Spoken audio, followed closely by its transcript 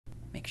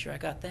sure I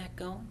got that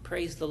going.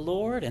 Praise the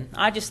Lord. And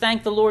I just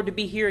thank the Lord to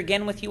be here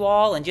again with you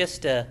all, and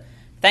just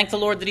thank the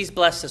Lord that He's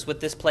blessed us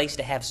with this place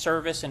to have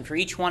service, and for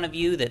each one of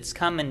you that's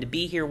come and to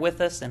be here with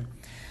us. And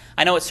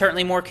I know it's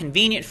certainly more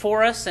convenient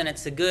for us, and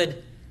it's a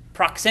good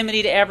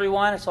proximity to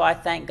everyone, so I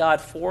thank God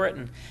for it.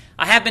 And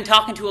I have been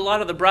talking to a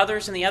lot of the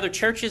brothers in the other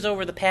churches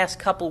over the past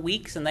couple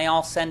weeks, and they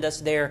all send us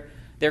their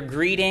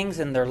greetings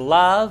and their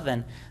love,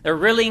 and they're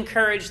really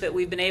encouraged that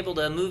we've been able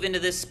to move into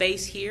this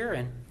space here.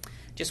 And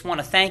just want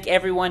to thank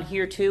everyone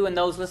here too, and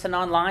those listening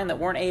online that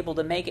weren't able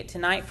to make it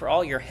tonight, for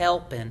all your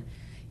help in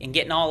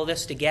getting all of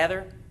this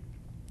together.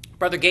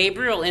 Brother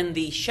Gabriel in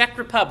the Czech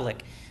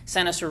Republic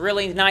sent us a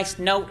really nice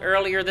note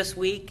earlier this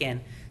week and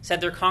said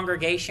their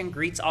congregation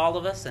greets all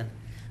of us, and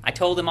I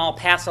told him I'll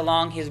pass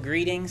along his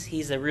greetings.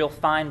 He's a real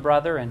fine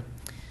brother. And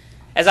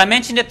as I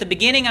mentioned at the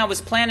beginning, I was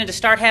planning to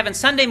start having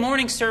Sunday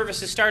morning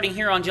services starting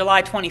here on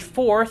July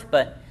 24th,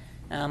 but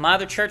my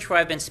other church where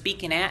I've been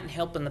speaking at and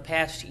helping the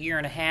past year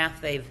and a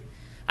half,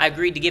 I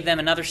agreed to give them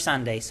another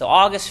Sunday. So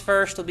August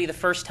 1st will be the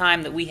first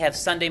time that we have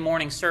Sunday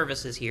morning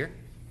services here.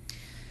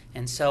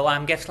 And so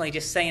I'm definitely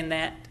just saying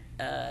that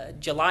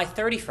July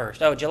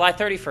 31st. Oh, July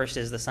 31st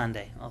is the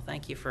Sunday. Well,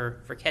 thank you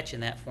for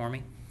catching that for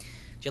me.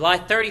 July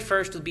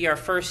 31st will be our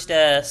first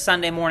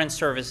Sunday morning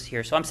service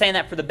here. So I'm saying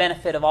that for the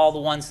benefit of all the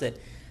ones that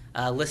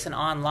listen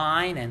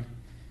online and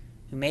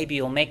who maybe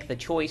will make the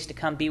choice to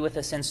come be with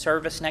us in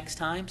service next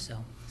time.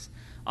 So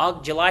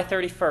July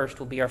 31st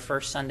will be our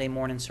first Sunday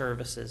morning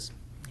services.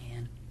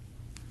 And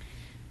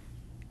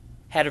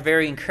had a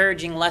very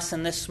encouraging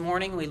lesson this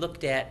morning. We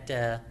looked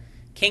at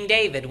King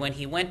David when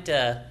he went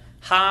to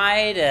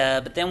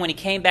hide, but then when he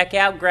came back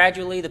out,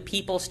 gradually the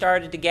people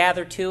started to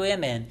gather to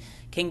him, and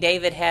King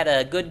David had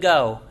a good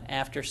go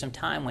after some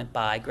time went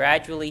by.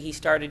 Gradually, he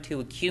started to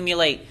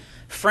accumulate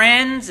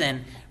friends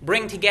and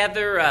bring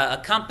together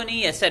a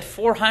company. It said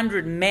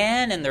 400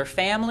 men and their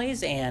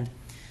families, and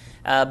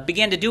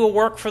began to do a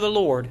work for the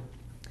Lord.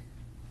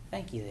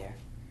 Thank you there.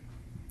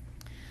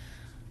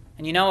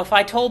 And you know, if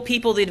I told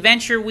people the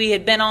adventure we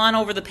had been on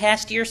over the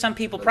past year, some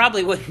people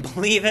probably wouldn't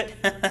believe it.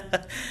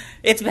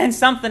 It's been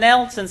something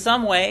else in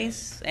some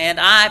ways, and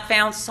I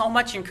found so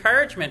much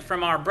encouragement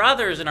from our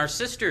brothers and our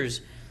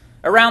sisters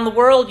around the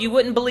world, you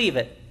wouldn't believe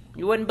it.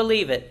 You wouldn't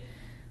believe it.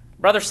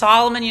 Brother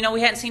Solomon, you know,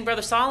 we hadn't seen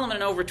Brother Solomon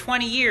in over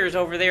 20 years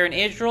over there in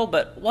Israel,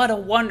 but what a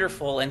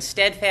wonderful and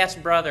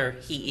steadfast brother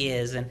he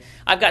is. And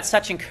I've got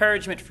such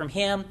encouragement from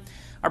him.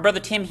 Our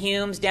brother Tim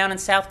Humes down in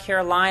South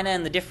Carolina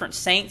and the different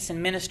saints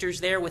and ministers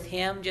there with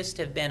him just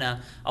have been a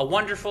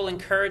wonderful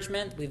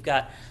encouragement. We've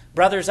got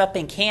brothers up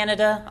in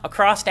Canada,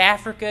 across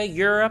Africa,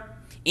 Europe,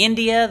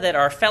 India that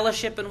are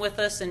fellowshipping with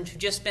us, and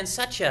just been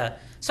such a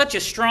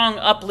strong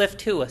uplift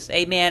to us.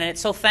 Amen. And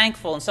it's so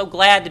thankful and so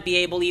glad to be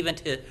able even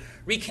to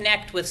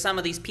reconnect with some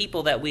of these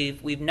people that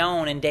we've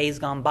known in days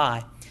gone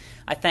by.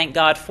 I thank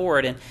God for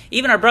it. And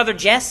even our brother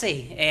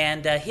Jesse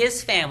and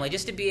his family,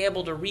 just to be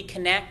able to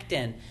reconnect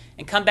and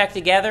come back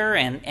together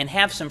and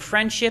have some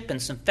friendship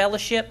and some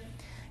fellowship.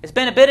 It's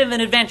been a bit of an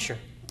adventure.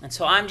 And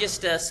so I'm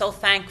just so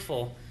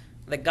thankful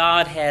that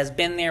God has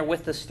been there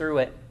with us through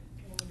it.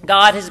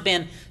 God has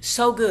been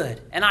so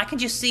good, and I can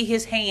just see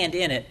His hand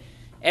in it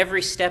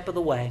every step of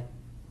the way.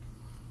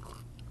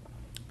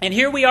 And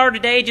here we are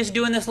today just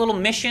doing this little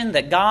mission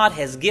that God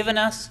has given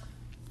us.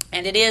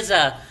 And it is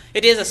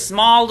a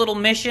small little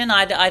mission.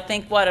 I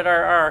think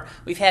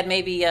we've had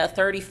maybe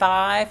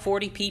 35,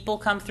 40 people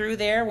come through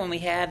there when we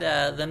had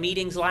the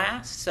meetings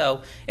last.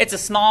 So it's a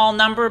small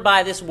number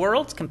by this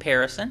world's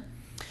comparison.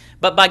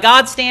 But by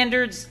God's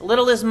standards,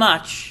 little is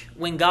much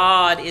when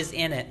God is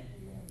in it.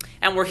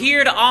 And we're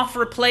here to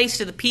offer a place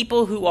to the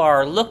people who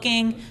are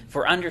looking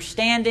for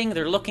understanding.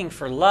 They're looking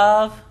for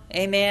love.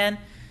 Amen.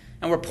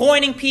 And we're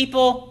pointing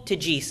people to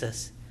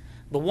Jesus,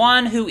 the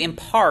one who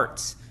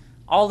imparts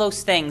all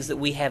those things that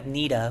we have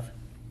need of.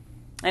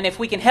 And if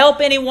we can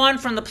help anyone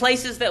from the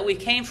places that we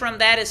came from,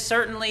 that is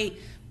certainly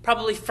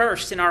probably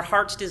first in our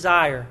heart's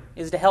desire,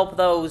 is to help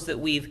those that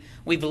we've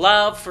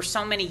loved for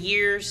so many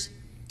years.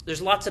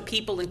 There's lots of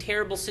people in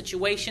terrible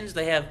situations.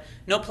 They have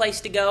no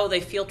place to go. They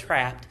feel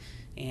trapped.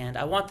 And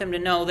I want them to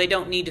know they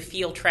don't need to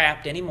feel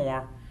trapped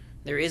anymore.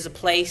 There is a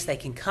place they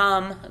can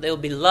come. They'll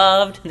be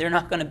loved. They're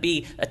not going to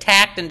be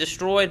attacked and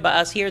destroyed by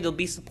us here. They'll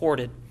be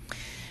supported.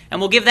 And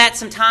we'll give that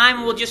some time,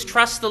 and we'll just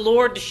trust the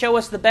Lord to show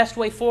us the best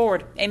way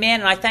forward. Amen.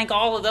 And I thank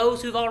all of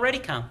those who've already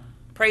come.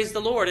 Praise the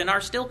Lord, and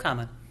are still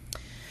coming.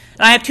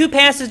 And I have two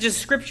passages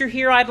of Scripture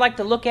here I'd like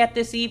to look at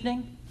this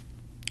evening.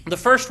 The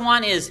first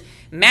one is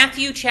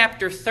Matthew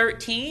chapter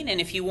 13,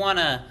 and if you want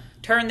to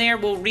turn there,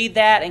 we'll read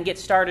that and get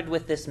started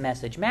with this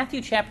message.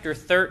 Matthew chapter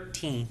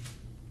 13,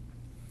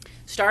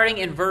 starting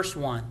in verse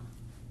 1.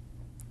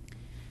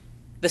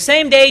 The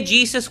same day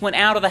Jesus went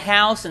out of the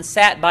house and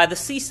sat by the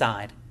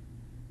seaside.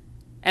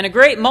 And a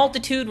great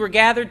multitude were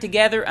gathered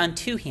together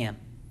unto him,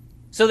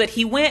 so that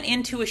he went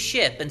into a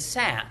ship and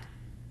sat.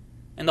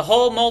 And the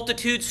whole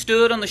multitude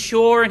stood on the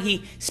shore, and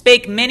he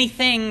spake many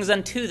things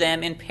unto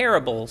them in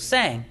parables,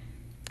 saying,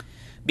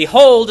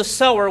 Behold, a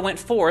sower went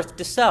forth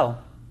to sow.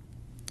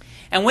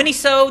 And when he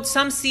sowed,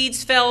 some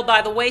seeds fell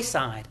by the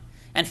wayside,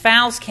 and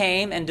fowls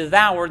came and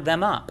devoured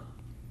them up.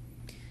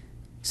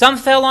 Some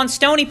fell on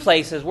stony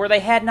places where they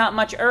had not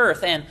much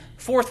earth, and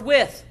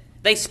forthwith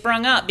they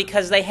sprung up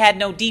because they had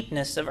no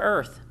deepness of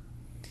earth.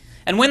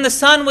 And when the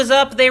sun was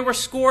up, they were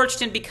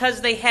scorched, and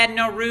because they had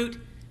no root,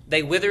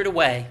 they withered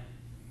away.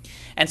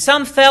 And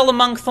some fell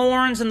among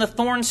thorns, and the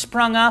thorns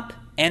sprung up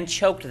and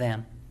choked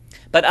them.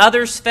 But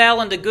others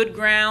fell into good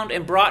ground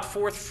and brought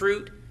forth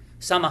fruit,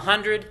 some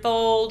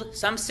 100-fold,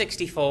 some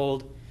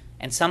 60-fold,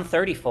 and some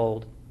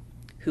 30-fold.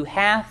 Who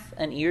hath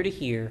an ear to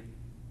hear,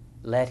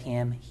 let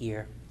him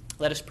hear.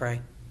 Let us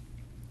pray.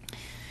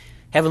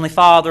 Heavenly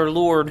Father,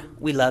 Lord,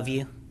 we love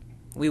you.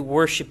 We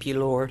worship you,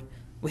 Lord.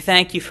 We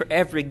thank you for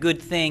every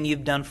good thing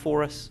you've done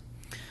for us.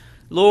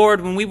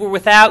 Lord, when we were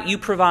without, you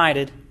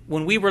provided.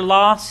 When we were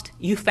lost,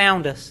 you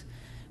found us.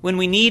 When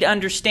we need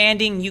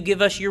understanding, you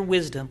give us your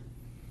wisdom.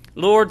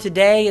 Lord,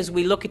 today as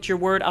we look at your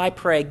word, I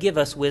pray, give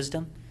us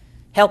wisdom.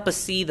 Help us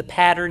see the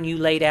pattern you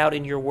laid out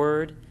in your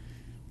word.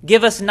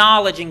 Give us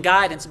knowledge and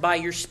guidance by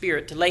your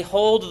Spirit to lay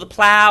hold of the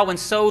plow and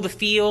sow the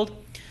field.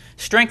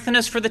 Strengthen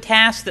us for the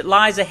task that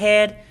lies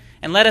ahead,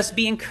 and let us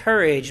be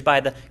encouraged by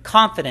the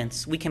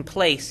confidence we can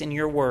place in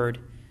your word.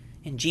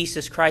 In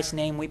Jesus Christ's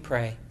name we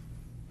pray.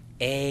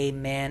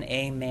 Amen,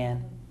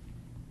 amen.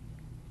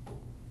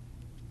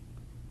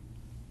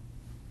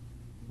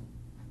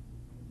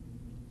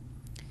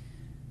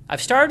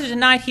 I've started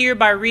tonight here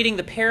by reading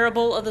the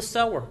parable of the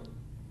sower.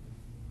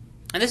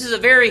 And this is a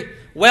very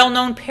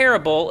well-known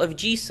parable of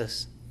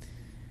Jesus.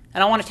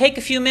 And I want to take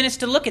a few minutes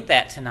to look at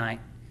that tonight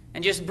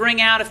and just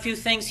bring out a few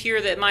things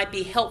here that might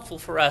be helpful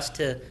for us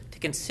to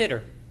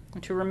consider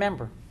and to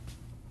remember.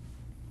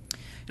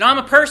 Now, I'm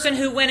a person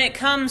who, when it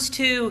comes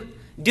to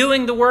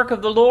doing the work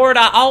of the Lord,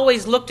 I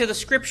always look to the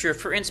Scripture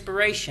for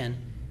inspiration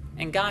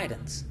and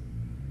guidance.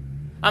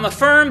 I'm a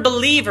firm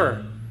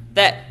believer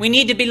that we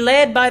need to be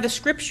led by the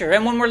Scripture.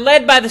 And when we're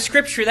led by the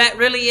Scripture, that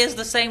really is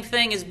the same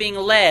thing as being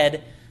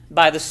led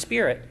by the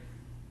Spirit.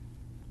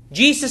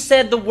 Jesus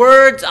said, "The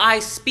words I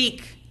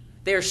speak,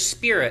 they are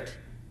spirit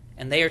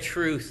and they are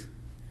truth."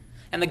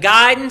 And the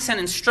guidance and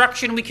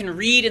instruction we can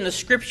read in the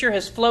Scripture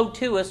has flowed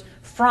to us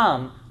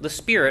from the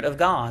Spirit of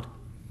God.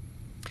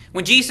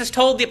 When Jesus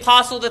told the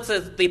apostles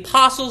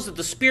that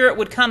the Spirit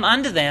would come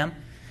unto them,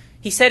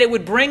 he said it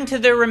would bring to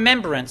their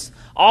remembrance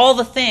all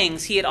the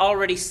things he had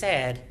already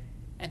said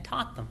and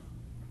taught them.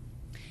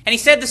 And he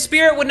said the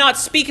Spirit would not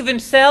speak of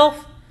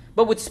himself,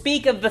 but would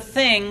speak of the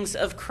things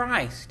of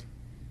Christ.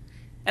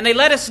 And they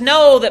let us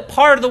know that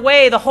part of the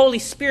way the Holy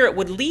Spirit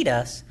would lead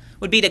us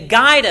would be to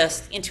guide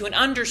us into an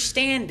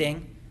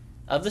understanding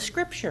of the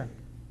Scripture.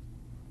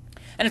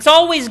 And it's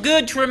always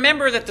good to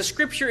remember that the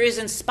Scripture is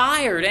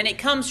inspired and it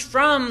comes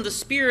from the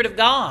Spirit of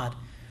God.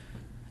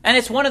 And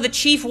it's one of the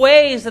chief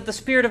ways that the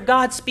Spirit of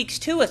God speaks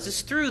to us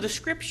is through the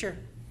Scripture.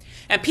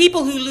 And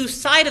people who lose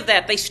sight of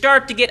that, they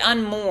start to get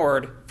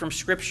unmoored from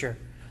Scripture.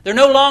 They're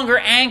no longer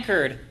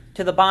anchored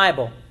to the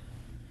Bible.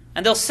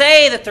 And they'll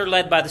say that they're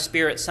led by the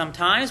Spirit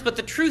sometimes, but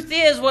the truth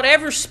is,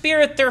 whatever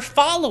spirit they're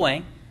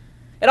following,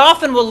 it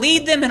often will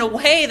lead them in a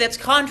way that's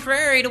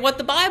contrary to what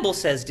the Bible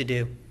says to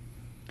do.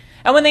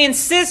 And when they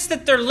insist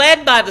that they're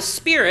led by the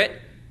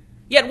Spirit,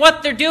 yet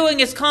what they're doing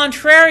is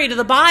contrary to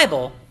the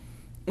Bible,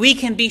 we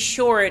can be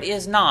sure it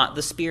is not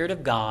the Spirit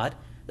of God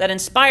that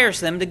inspires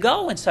them to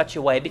go in such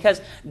a way,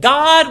 because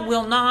God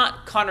will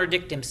not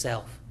contradict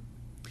himself.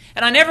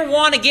 And I never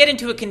want to get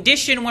into a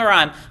condition where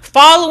I'm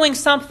following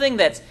something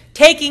that's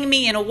taking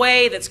me in a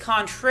way that's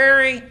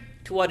contrary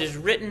to what is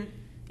written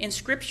in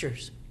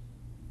Scriptures.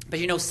 But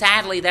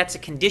sadly, that's a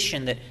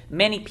condition that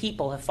many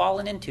people have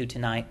fallen into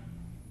tonight.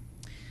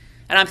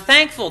 And I'm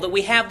thankful that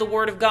we have the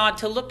Word of God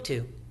to look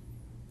to.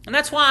 And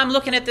that's why I'm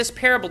looking at this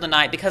parable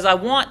tonight, because I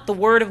want the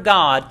Word of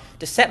God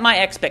to set my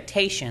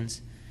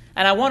expectations.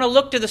 And I want to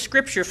look to the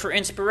Scripture for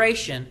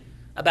inspiration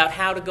about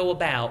how to go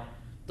about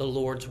the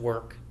Lord's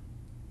work.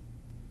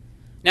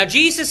 Now,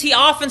 Jesus, he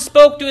often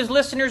spoke to his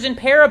listeners in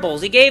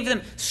parables. He gave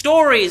them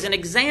stories and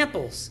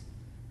examples.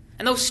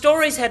 And those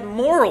stories had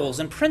morals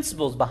and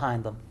principles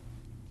behind them.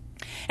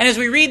 And as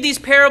we read these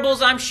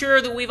parables, I'm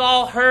sure that we've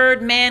all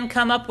heard men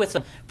come up with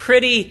some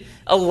pretty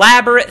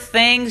elaborate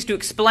things to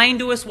explain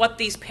to us what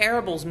these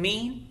parables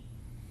mean.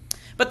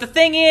 But the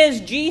thing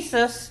is,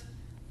 Jesus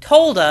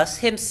told us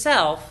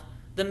himself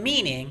the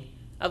meaning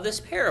of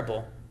this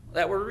parable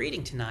that we're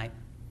reading tonight.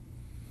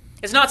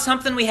 It's not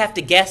something we have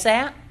to guess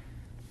at.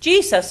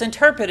 Jesus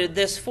interpreted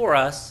this for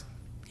us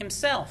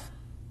himself.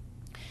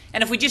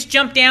 And if we just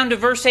jump down to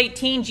verse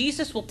 18,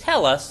 Jesus will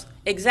tell us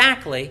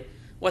exactly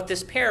what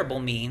this parable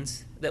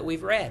means that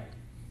we've read.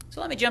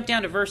 So let me jump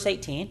down to verse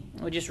 18,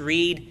 and we'll just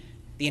read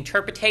the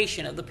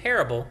interpretation of the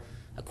parable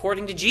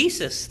according to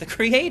Jesus, the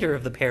creator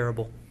of the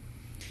parable.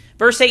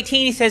 Verse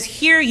 18, he says,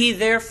 "Hear ye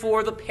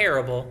therefore the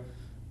parable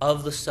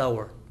of the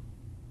sower.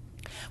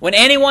 When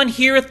anyone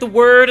heareth the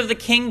word of the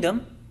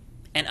kingdom,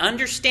 and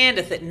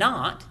understandeth it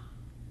not,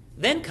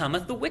 then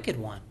cometh the wicked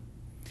one,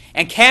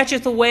 and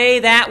catcheth away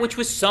that which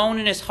was sown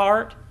in his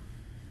heart.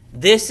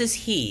 This is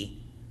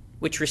he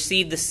which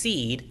received the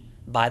seed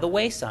by the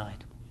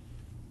wayside.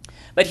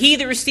 But he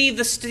that received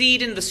the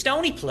seed in the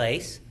stony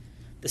place,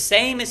 the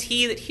same is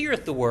he that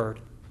heareth the word,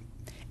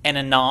 and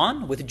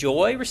anon with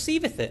joy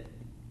receiveth it.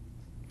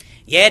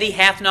 Yet he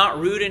hath not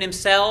root in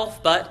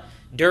himself, but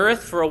dureth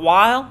for a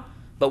while.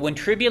 But when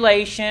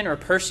tribulation or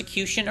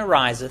persecution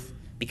ariseth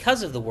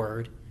because of the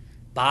word,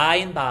 by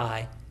and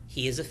by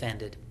he is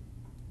offended.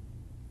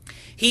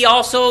 He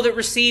also that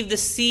received the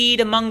seed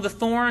among the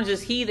thorns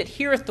is he that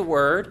heareth the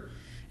word,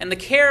 and the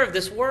care of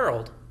this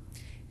world,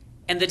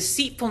 and the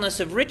deceitfulness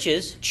of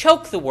riches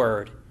choke the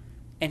word,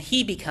 and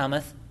he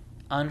becometh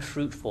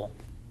unfruitful.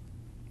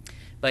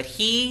 But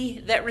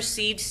he that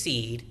received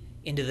seed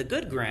into the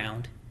good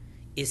ground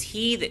is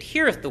he that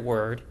heareth the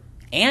word,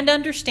 and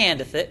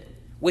understandeth it,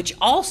 which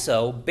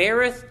also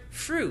beareth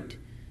fruit,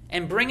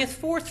 and bringeth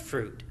forth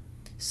fruit,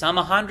 some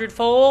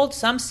 100-fold,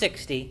 some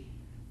 60,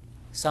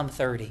 some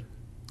 30.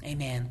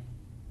 Amen.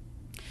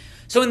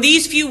 So in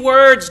these few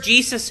words,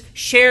 Jesus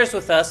shares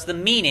with us the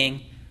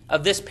meaning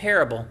of this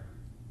parable.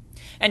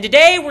 And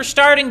today we're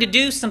starting to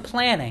do some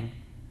planning.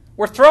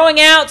 We're throwing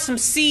out some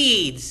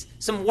seeds,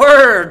 some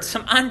words,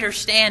 some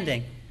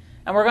understanding,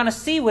 and we're going to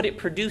see what it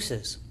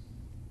produces.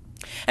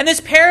 And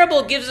this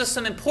parable gives us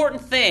some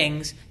important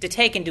things to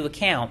take into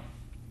account.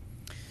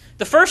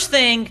 The first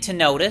thing to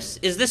notice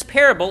is this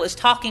parable is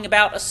talking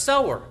about a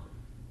sower,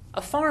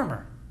 a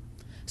farmer,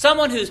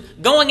 someone who's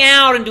going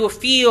out into a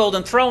field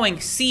and throwing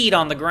seed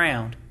on the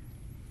ground.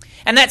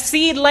 And that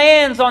seed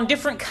lands on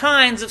different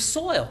kinds of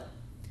soil.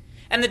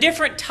 And the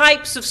different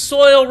types of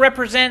soil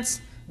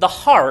represents the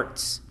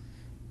hearts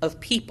of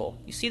people.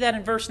 You see that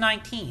in verse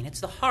 19. It's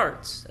the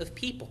hearts of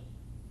people.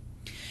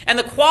 And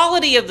the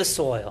quality of the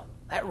soil,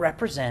 that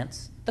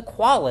represents the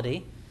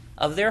quality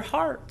of their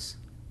hearts.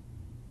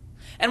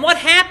 And what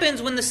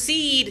happens when the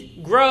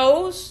seed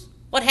grows,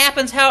 what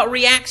happens, how it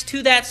reacts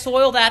to that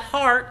soil, that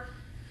heart,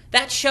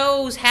 that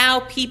shows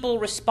how people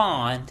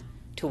respond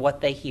to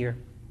what they hear.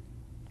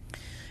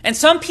 And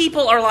some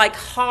people are like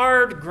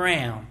hard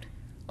ground,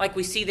 like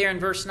we see there in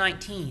verse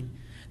 19.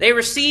 They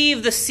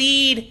receive the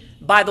seed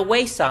by the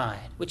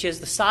wayside, which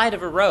is the side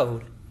of a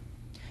road.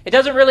 It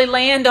doesn't really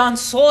land on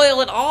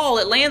soil at all.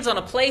 It lands on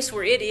a place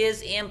where it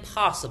is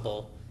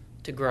impossible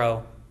to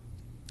grow.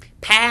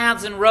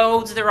 Paths and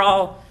roads, they're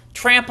all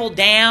trampled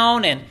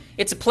down, and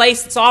it's a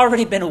place that's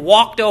already been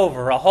walked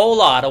over a whole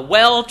lot, a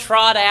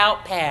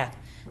well-trod-out path.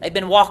 They've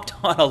been walked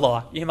on a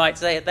lot, you might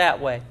say it that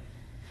way.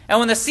 And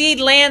when the seed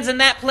lands in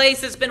that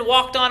place that's been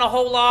walked on a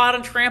whole lot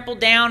and trampled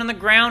down and the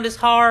ground is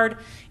hard,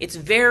 it's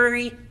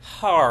very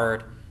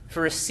hard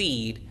for a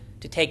seed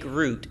to take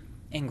root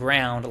in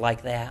ground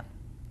like that.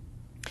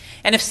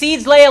 And if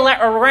seeds lay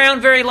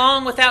around very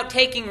long without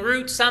taking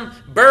root, some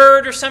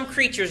bird or some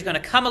creature is going to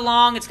come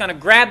along, it's going to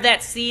grab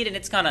that seed, and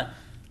it's going to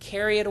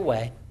carry it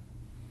away.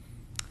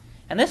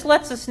 And this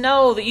lets us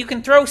know that you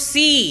can throw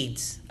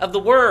seeds of the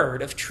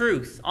word of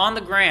truth on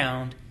the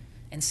ground,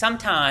 and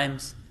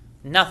sometimes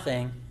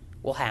nothing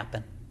will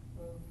happen.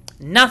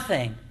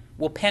 Nothing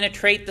will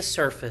penetrate the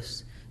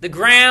surface. The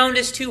ground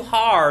is too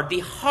hard. The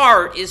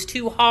heart is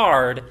too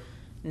hard.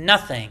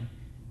 Nothing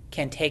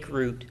can take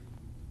root.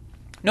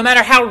 No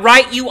matter how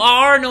right you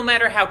are, no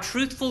matter how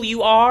truthful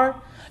you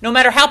are, no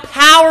matter how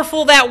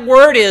powerful that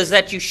word is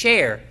that you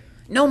share,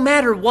 no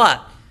matter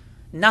what,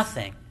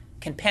 nothing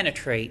can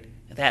penetrate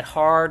that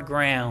hard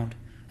ground.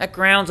 That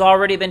ground's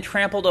already been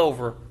trampled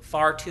over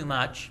far too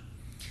much.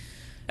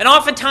 And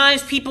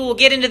oftentimes people will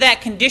get into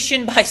that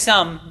condition by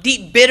some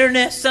deep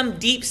bitterness, some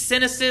deep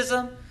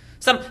cynicism,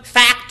 some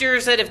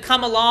factors that have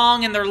come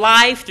along in their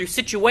life through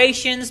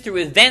situations, through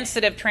events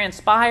that have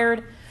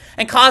transpired,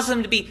 and cause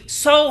them to be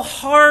so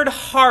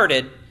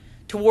hard-hearted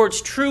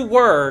towards true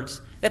words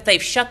that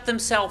they've shut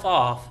themselves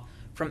off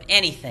from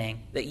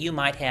anything that you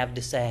might have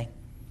to say.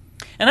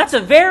 And that's a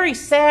very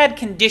sad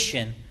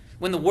condition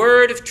when the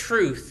word of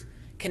truth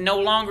can no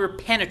longer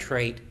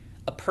penetrate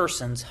a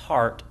person's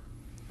heart.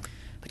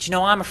 But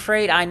I'm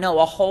afraid I know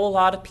a whole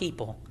lot of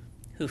people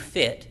who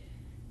fit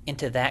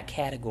into that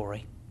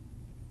category.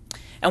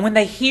 And when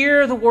they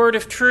hear the word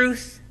of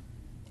truth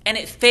and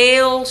it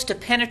fails to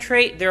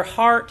penetrate their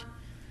heart,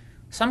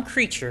 some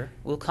creature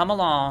will come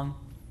along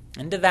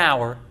and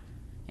devour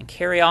and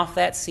carry off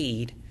that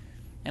seed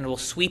and will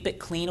sweep it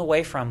clean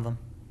away from them.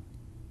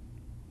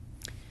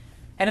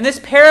 And in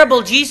this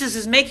parable, Jesus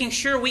is making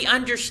sure we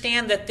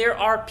understand that there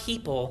are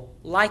people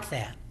like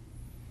that.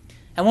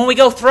 And when we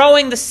go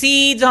throwing the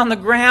seeds on the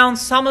ground,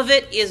 some of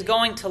it is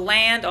going to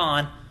land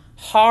on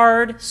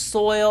hard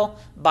soil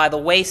by the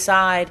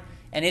wayside,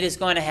 and it is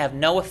going to have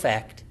no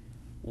effect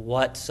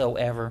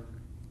whatsoever.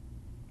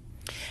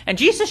 And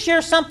Jesus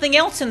shares something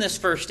else in this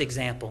first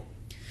example.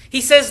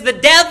 He says the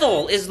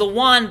devil is the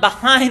one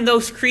behind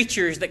those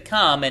creatures that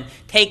come and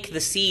take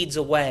the seeds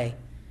away.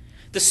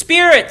 The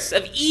spirits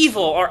of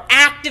evil are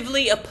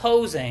actively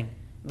opposing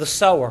the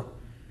sower.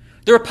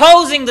 They're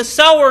opposing the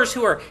sowers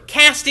who are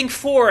casting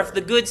forth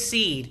the good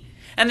seed.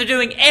 And they're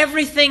doing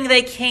everything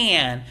they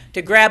can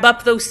to grab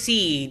up those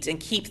seeds and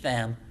keep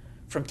them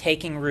from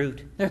taking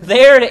root. They're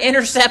there to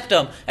intercept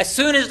them as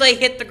soon as they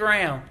hit the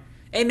ground.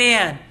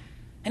 Amen.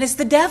 And it's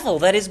the devil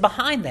that is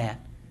behind that,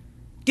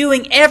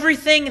 doing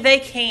everything they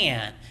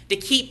can to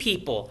keep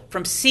people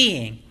from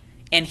seeing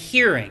and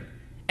hearing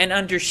and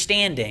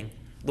understanding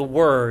the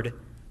word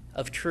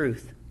of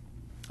truth.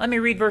 Let me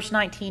read verse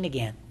 19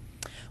 again.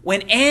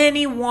 When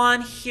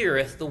anyone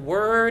heareth the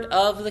word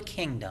of the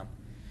kingdom,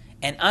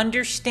 and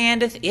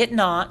understandeth it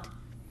not,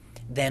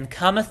 then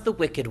cometh the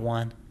wicked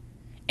one,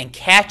 and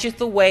catcheth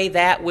away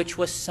that which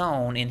was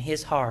sown in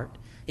his heart.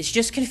 It's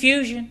just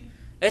confusion.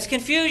 It's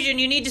confusion.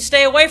 You need to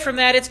stay away from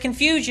that. It's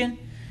confusion.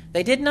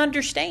 They didn't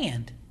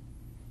understand.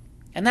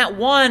 And that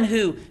one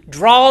who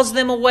draws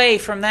them away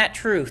from that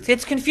truth,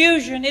 it's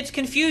confusion. It's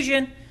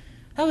confusion.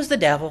 That was the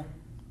devil.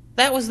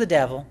 That was the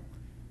devil.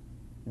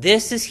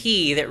 This is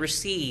he that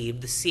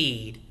received the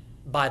seed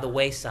by the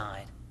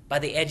wayside, by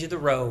the edge of the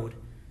road.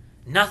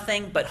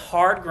 Nothing but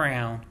hard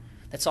ground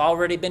that's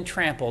already been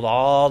trampled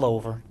all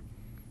over.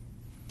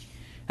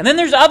 And then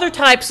there's other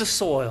types of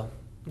soil.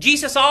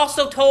 Jesus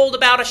also told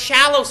about a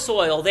shallow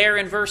soil there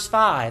in verse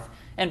 5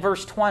 and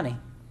verse 20.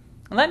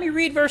 And let me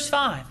read verse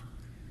 5.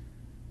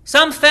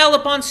 Some fell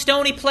upon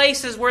stony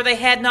places where they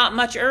had not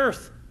much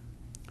earth,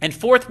 and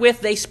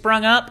forthwith they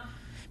sprung up,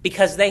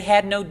 because they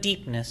had no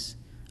deepness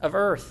of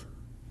earth.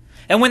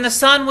 And when the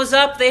sun was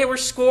up, they were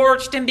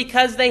scorched, and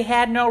because they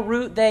had no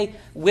root, they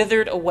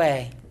withered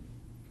away.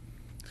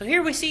 So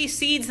here we see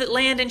seeds that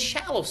land in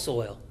shallow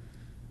soil.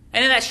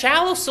 And in that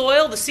shallow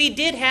soil, the seed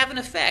did have an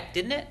effect,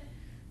 didn't it?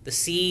 The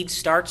seed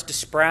starts to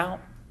sprout.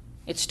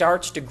 It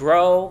starts to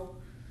grow.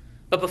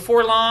 But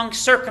before long,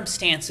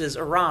 circumstances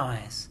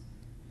arise.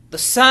 The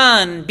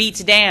sun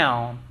beats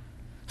down.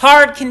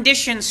 Hard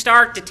conditions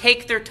start to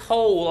take their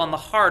toll on the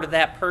heart of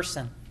that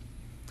person.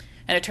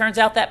 And it turns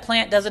out that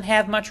plant doesn't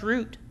have much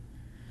root.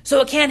 So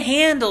it can't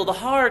handle the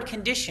hard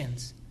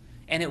conditions.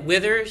 And it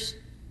withers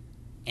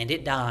and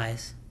it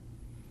dies.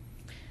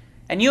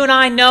 And you and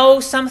I know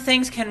some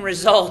things can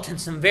result in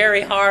some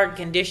very hard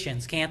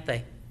conditions, can't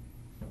they?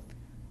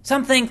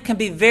 Some things can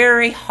be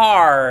very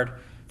hard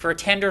for a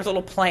tender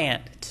little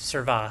plant to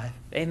survive.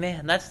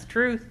 Amen. That's the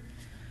truth.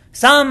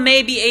 Some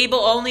may be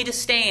able only to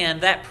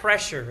stand that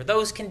pressure,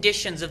 those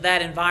conditions of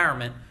that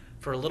environment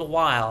for a little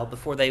while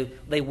before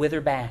they wither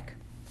back.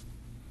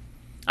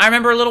 I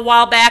remember a little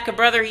while back, a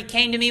brother, he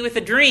came to me with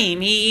a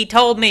dream. He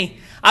told me,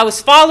 I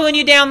was following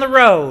you down the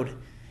road,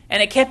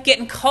 and it kept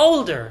getting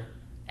colder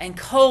and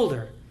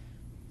colder.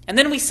 And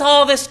then we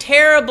saw this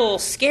terrible,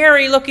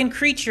 scary-looking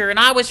creature, and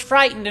I was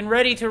frightened and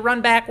ready to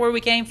run back where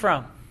we came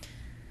from.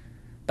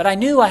 But I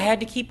knew I had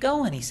to keep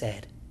going, he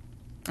said.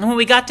 And when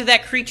we got to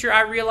that creature,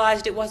 I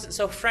realized it wasn't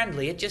so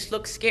friendly. It just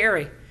looked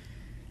scary.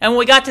 And when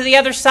we got to the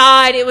other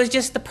side, it was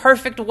just the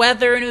perfect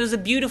weather, and it was a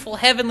beautiful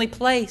heavenly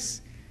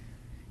place.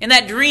 In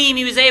that dream,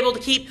 he was able to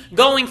keep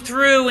going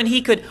through, and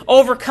he could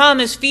overcome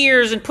his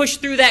fears and push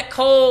through that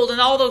cold and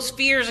all those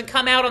fears and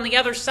come out on the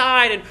other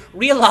side and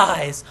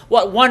realize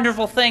what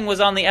wonderful thing was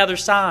on the other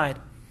side.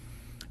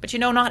 But you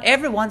know, not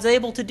everyone's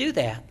able to do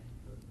that.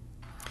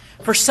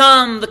 For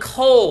some, the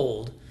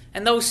cold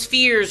and those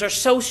fears are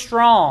so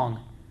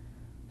strong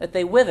that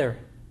they wither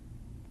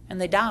and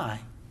they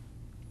die.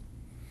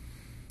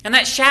 And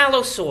that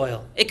shallow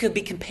soil, it could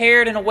be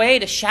compared in a way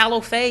to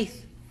shallow faith.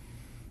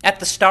 At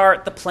the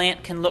start, the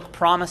plant can look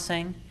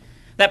promising.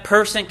 That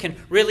person can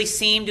really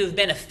seem to have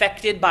been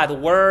affected by the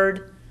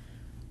word.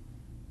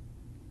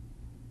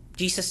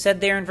 Jesus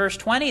said there in verse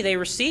 20, they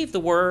received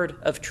the word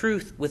of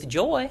truth with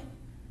joy.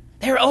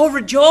 They were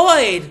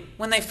overjoyed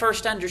when they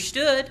first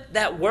understood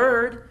that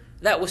word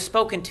that was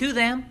spoken to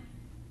them.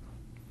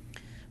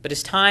 But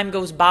as time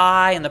goes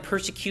by and the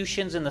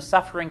persecutions and the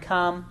suffering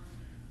come,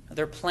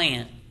 their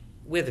plant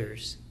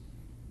withers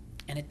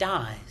and it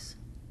dies.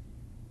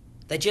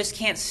 They just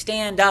can't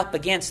stand up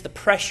against the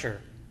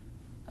pressure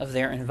of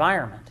their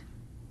environment.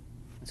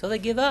 And so they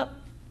give up.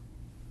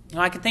 You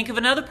know, I can think of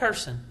another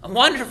person, a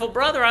wonderful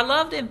brother. I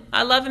loved him.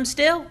 I love him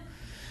still.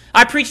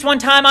 I preached one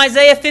time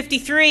Isaiah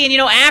 53,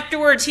 and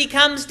afterwards he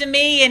comes to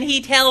me and he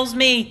tells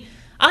me,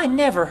 I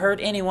never heard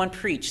anyone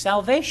preach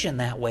salvation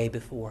that way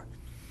before.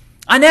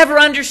 I never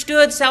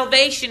understood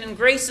salvation and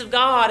grace of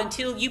God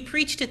until you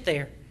preached it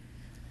there.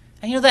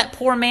 And that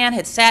poor man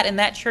had sat in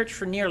that church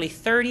for nearly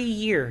 30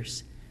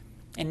 years.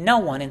 And no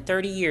one in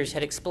 30 years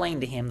had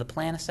explained to him the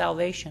plan of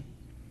salvation.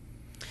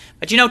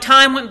 But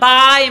time went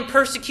by and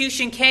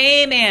persecution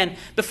came, and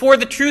before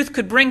the truth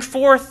could bring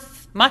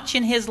forth much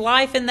in his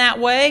life in that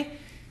way,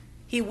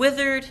 he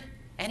withered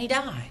and he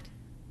died.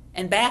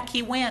 And back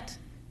he went.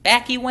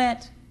 Back he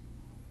went.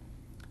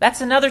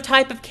 That's another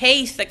type of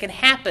case that can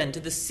happen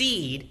to the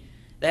seed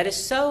that is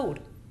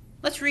sowed.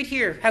 Let's read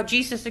here how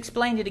Jesus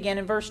explained it again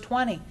in verse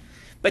 20.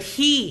 But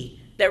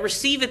he that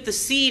receiveth the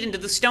seed into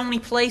the stony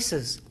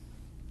places,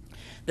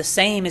 the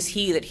same is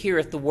he that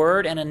heareth the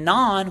word, and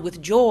anon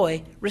with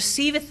joy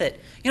receiveth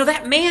it.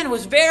 That man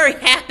was very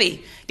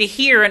happy to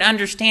hear and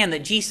understand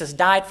that Jesus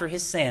died for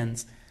his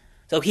sins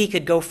so he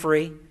could go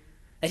free,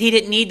 that he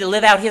didn't need to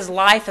live out his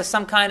life as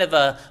some kind of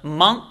a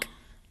monk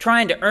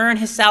trying to earn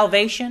his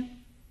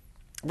salvation.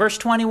 Verse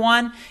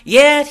 21,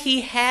 yet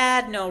he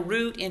had no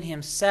root in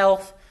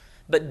himself,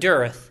 but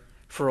dureth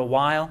for a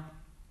while.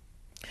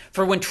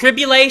 For when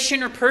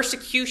tribulation or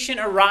persecution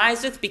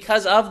ariseth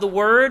because of the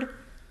word,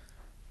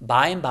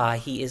 by and by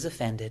he is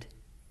offended.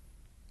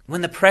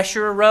 When the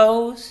pressure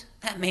arose,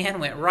 that man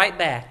went right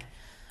back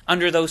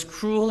under those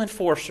cruel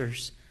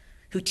enforcers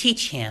who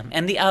teach him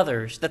and the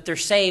others that they're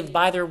saved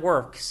by their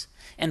works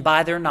and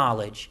by their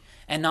knowledge,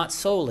 and not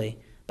solely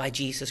by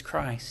Jesus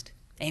Christ.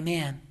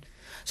 Amen.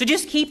 So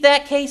just keep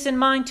that case in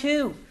mind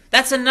too.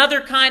 That's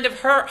another kind of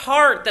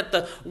heart that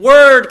the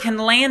word can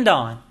land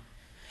on.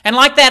 And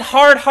like that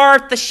hard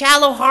heart, the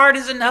shallow heart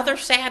is another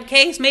sad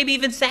case, maybe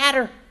even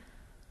sadder.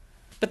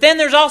 But then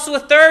there's also a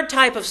third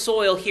type of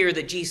soil here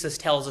that Jesus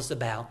tells us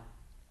about.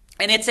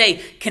 And it's a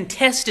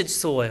contested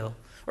soil,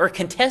 or a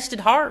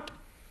contested heart.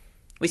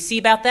 We see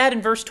about that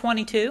in verse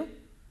 22.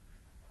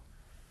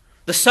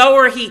 The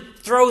sower, he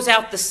throws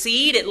out the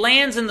seed. It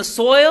lands in the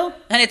soil,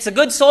 and it's a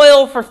good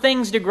soil for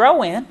things to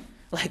grow in,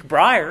 like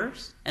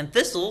briars and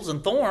thistles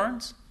and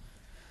thorns.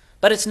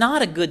 But it's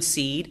not a good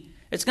seed.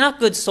 It's not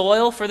good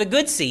soil for the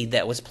good seed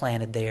that was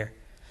planted there,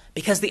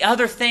 because the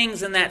other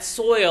things in that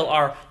soil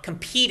are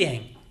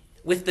competing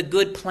with the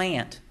good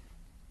plant.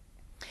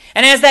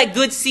 And as that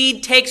good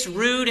seed takes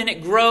root and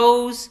it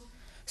grows,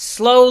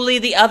 slowly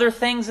the other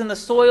things in the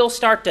soil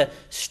start to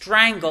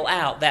strangle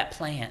out that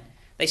plant.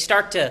 They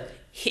start to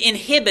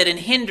inhibit and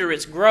hinder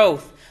its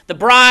growth. The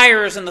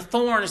briars and the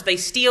thorns, they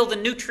steal the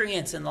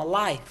nutrients and the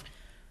life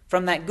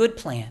from that good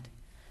plant.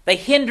 They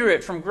hinder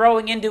it from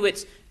growing into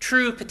its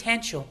true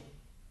potential.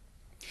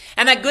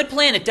 And that good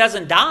plant, it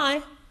doesn't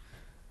die,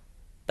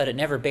 but it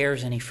never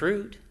bears any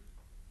fruit.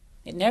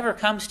 It never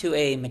comes to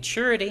a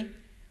maturity. It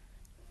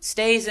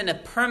stays in a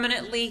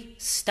permanently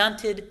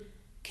stunted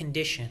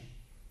condition.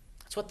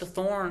 That's what the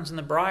thorns and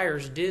the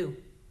briars do.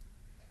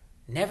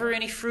 Never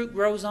any fruit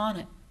grows on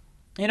it.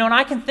 And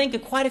I can think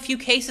of quite a few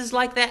cases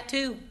like that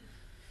too.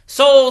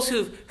 Souls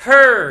who've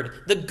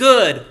heard the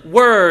good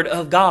word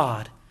of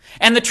God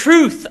and the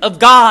truth of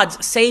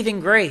God's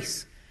saving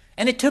grace,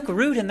 and it took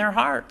root in their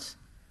hearts.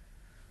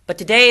 But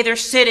today they're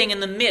sitting in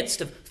the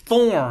midst of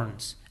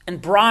thorns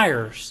and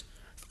briars,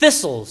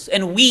 thistles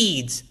and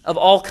weeds of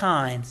all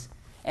kinds,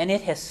 and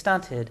it has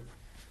stunted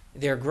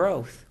their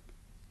growth.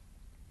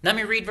 Let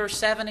me read verse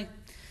 70.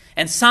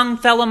 And some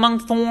fell among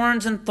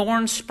thorns, and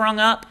thorns sprung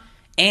up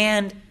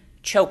and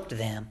choked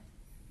them.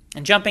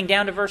 And jumping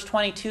down to verse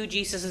 22,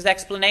 Jesus'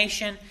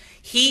 explanation,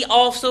 he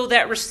also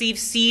that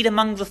receives seed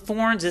among the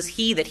thorns is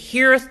he that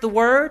heareth the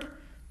word,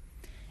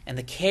 and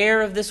the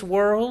care of this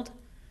world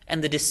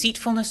and the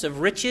deceitfulness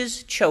of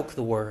riches choke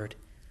the word,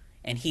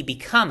 and he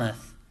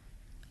becometh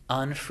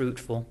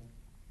unfruitful.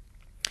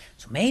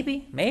 So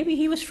maybe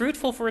he was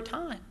fruitful for a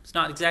time. It's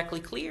not exactly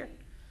clear.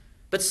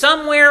 But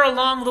somewhere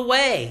along the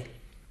way,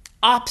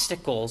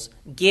 obstacles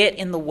get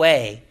in the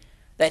way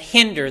that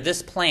hinder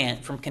this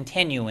plant from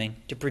continuing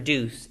to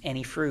produce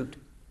any fruit.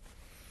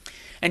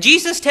 And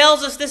Jesus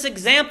tells us this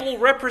example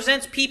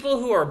represents people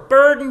who are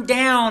burdened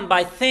down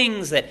by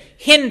things that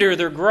hinder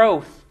their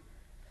growth.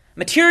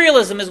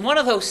 Materialism is one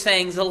of those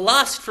things, the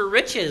lust for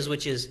riches,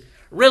 which is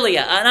really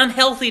an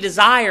unhealthy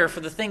desire for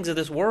the things of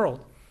this world.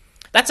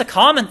 That's a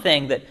common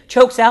thing that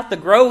chokes out the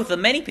growth of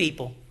many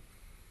people.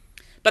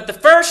 But the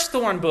first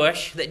thorn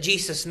bush that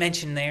Jesus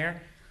mentioned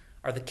there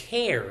are the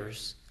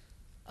cares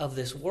of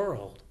this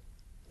world.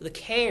 The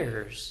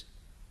cares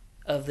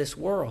of this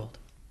world.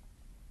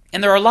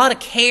 And there are a lot of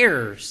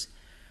cares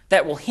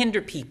that will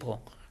hinder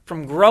people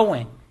from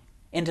growing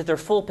into their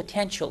full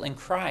potential in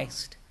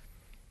Christ.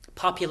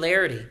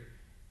 Popularity,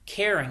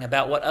 caring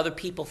about what other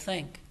people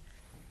think.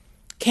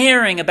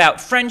 Caring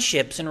about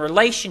friendships and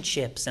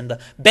relationships and the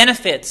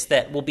benefits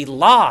that will be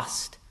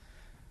lost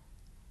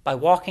by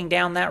walking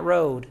down that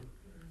road.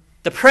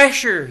 The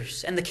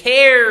pressures and the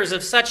cares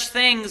of such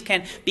things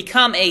can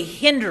become a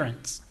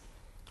hindrance.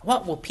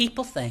 What will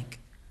people think?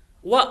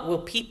 What will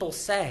people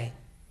say?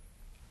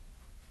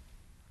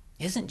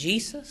 Isn't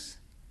Jesus?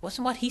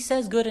 Wasn't what he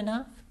says good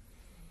enough?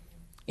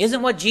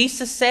 Isn't what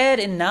Jesus said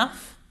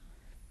enough?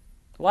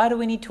 Why do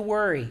we need to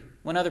worry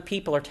when other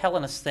people are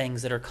telling us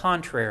things that are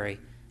contrary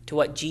to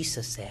what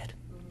Jesus said?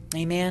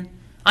 Amen?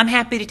 I'm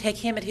happy to take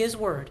him at his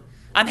word.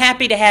 I'm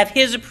happy to have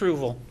his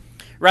approval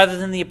rather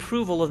than the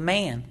approval of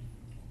man.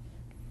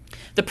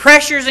 The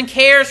pressures and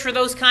cares for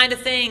those kind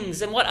of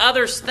things and what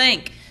others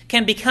think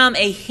can become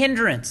a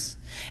hindrance.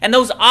 And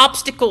those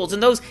obstacles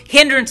and those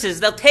hindrances,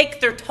 they'll take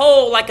their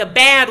toll like a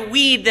bad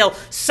weed. They'll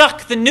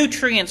suck the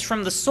nutrients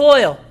from the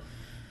soil.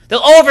 They'll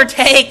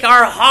overtake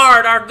our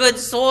heart, our good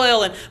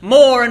soil, and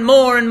more and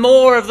more and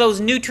more of those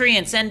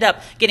nutrients end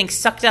up getting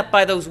sucked up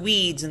by those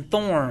weeds and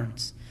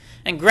thorns.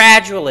 And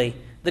gradually,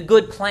 the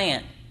good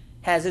plant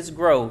has its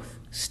growth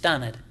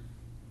stunted.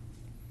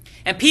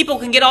 And people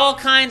can get all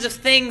kinds of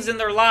things in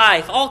their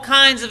life, all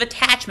kinds of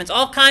attachments,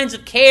 all kinds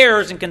of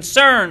cares and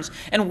concerns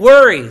and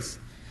worries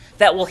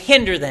that will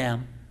hinder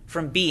them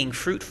from being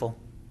fruitful.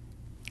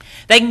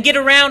 They can get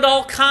around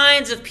all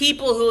kinds of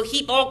people who will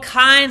heap all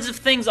kinds of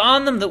things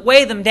on them that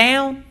weigh them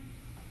down.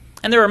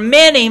 And there are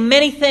many,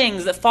 many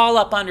things that fall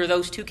up under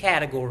those two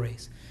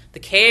categories. The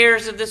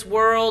cares of this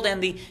world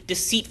and the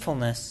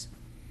deceitfulness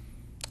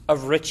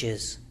of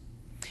riches.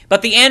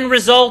 But the end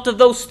result of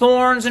those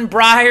thorns and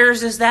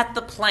briars is that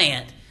the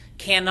plant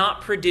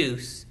cannot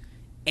produce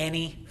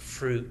any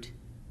fruit.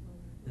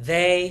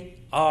 They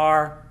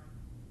are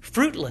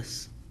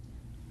fruitless.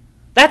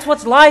 That's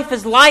what life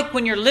is like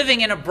when you're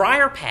living in a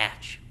briar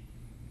patch.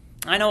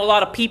 I know a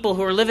lot of people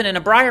who are living in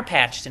a briar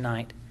patch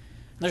tonight.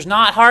 There's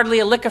not hardly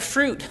a lick of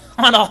fruit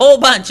on a whole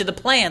bunch of the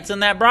plants in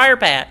that briar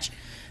patch.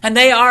 And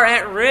they are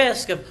at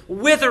risk of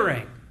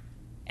withering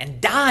and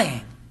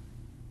dying.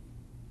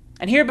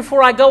 And here,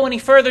 before I go any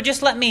further,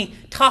 just let me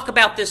talk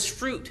about this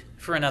fruit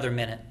for another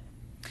minute.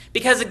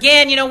 Because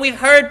again, we've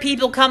heard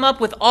people come up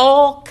with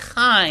all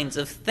kinds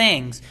of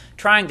things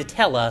trying to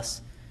tell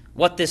us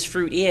what this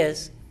fruit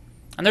is.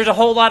 And there's a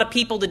whole lot of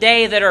people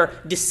today that are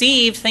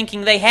deceived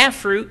thinking they have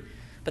fruit,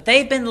 but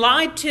they've been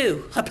lied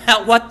to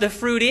about what the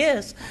fruit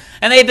is.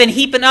 And they've been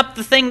heaping up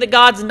the thing that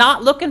God's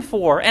not looking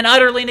for and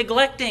utterly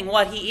neglecting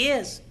what He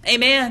is.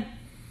 Amen.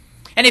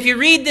 And if you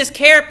read this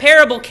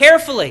parable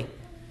carefully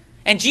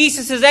and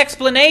Jesus'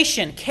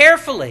 explanation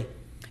carefully,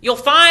 you'll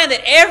find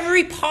that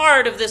every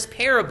part of this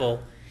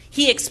parable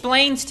He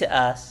explains to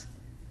us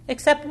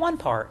except one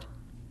part.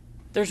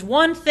 There's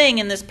one thing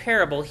in this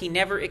parable He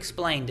never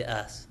explained to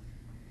us.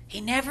 He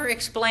never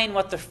explained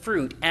what the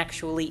fruit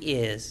actually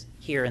is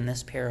here in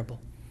this parable.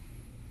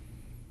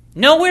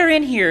 Nowhere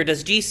in here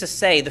does Jesus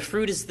say the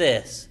fruit is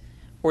this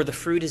or the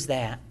fruit is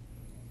that.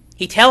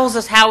 He tells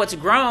us how it's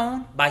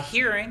grown by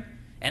hearing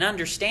and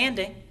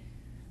understanding,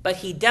 but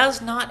He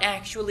does not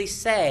actually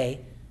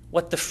say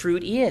what the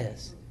fruit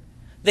is.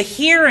 The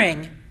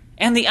hearing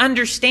and the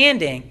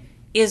understanding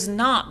is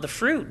not the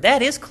fruit.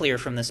 That is clear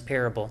from this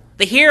parable.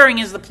 The hearing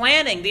is the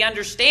planting, the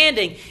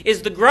understanding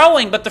is the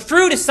growing, but the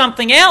fruit is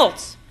something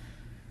else.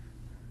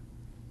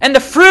 And the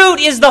fruit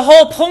is the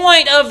whole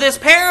point of this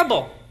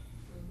parable.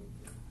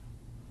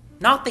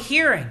 Not the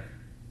hearing,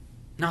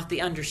 not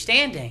the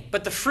understanding,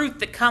 but the fruit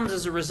that comes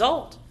as a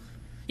result.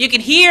 You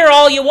can hear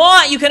all you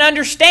want, you can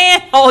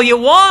understand all you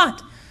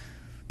want,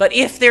 but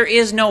if there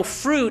is no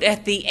fruit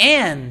at the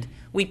end,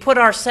 we put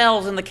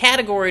ourselves in the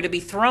category to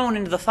be thrown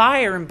into the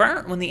fire and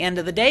burnt when the end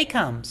of the day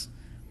comes.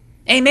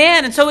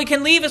 Amen. And so it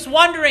can leave us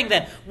wondering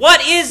then,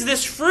 what is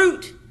this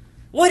fruit?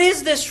 What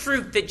is this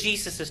fruit that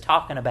Jesus is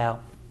talking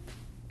about?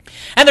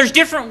 And there's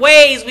different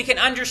ways we can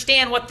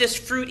understand what this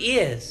fruit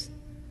is.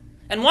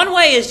 And one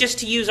way is just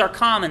to use our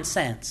common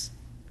sense.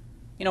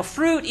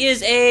 Fruit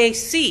is a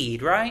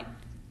seed, right?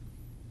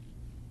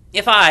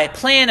 If I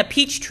plant a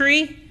peach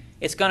tree,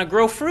 it's going to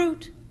grow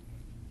fruit.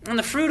 And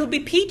the fruit will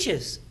be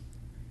peaches.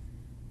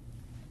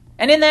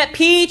 And in that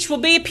peach will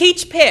be a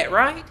peach pit,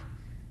 right?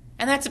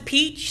 And that's a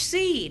peach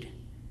seed.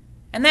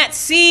 And that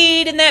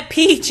seed and that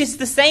peach is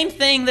the same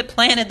thing that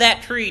planted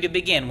that tree to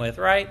begin with,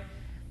 right?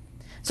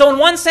 So in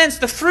one sense,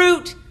 the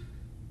fruit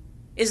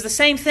is the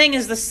same thing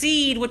as the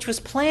seed which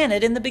was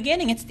planted in the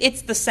beginning.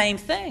 It's the same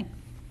thing.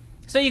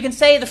 So you can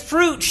say the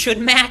fruit should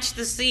match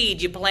the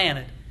seed you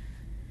planted.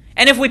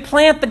 And if we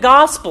plant the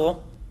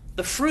gospel,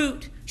 the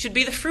fruit should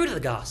be the fruit of the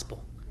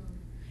gospel.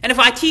 And if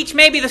I teach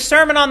maybe the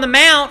Sermon on the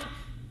Mount,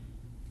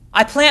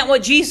 I plant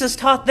what Jesus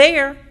taught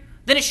there,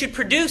 then it should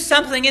produce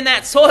something in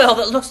that soil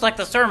that looks like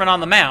the Sermon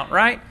on the Mount,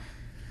 right?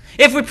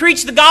 If we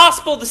preach the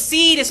gospel, the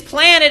seed is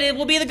planted, it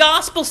will be the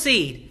gospel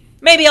seed.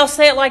 Maybe I'll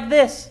say it like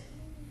this.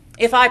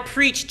 If I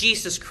preach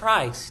Jesus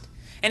Christ,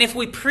 and if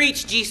we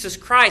preach Jesus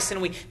Christ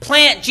and we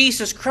plant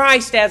Jesus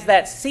Christ as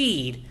that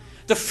seed,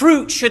 the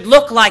fruit should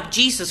look like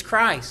Jesus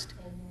Christ.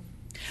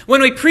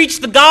 When we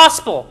preach the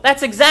gospel,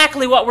 that's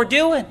exactly what we're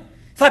doing.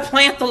 If I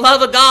plant the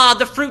love of God,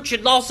 the fruit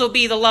should also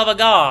be the love of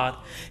God.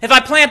 If I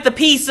plant the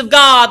peace of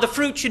God, the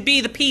fruit should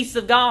be the peace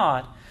of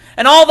God.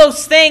 And all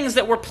those things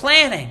that we're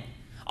planting,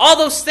 all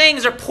those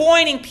things are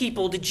pointing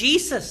people to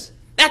Jesus.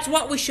 That's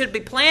what we should be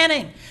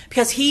planting,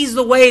 because He's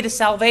the way to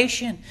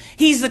salvation.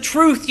 He's the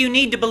truth you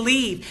need to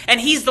believe, and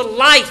He's the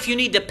life you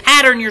need to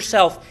pattern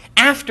yourself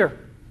after.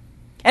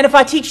 And if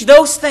I teach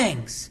those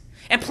things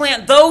and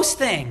plant those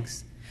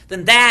things,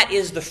 then that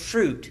is the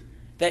fruit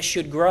that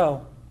should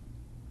grow.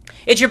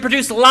 It should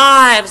produce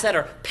lives that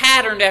are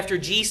patterned after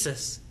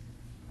Jesus.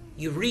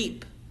 You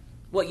reap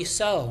what you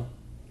sow.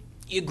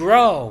 You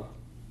grow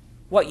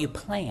what you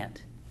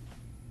plant.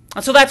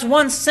 And so that's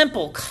one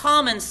simple,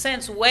 common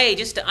sense way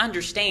just to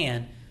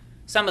understand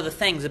some of the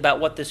things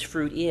about what this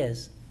fruit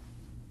is.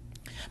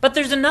 But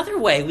there's another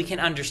way we can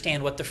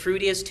understand what the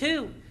fruit is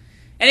too.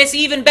 And it's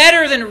even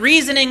better than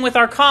reasoning with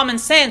our common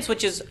sense,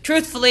 which is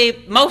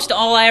truthfully most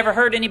all I ever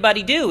heard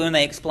anybody do when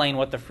they explain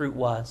what the fruit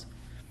was.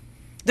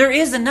 There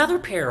is another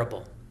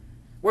parable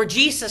where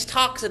Jesus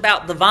talks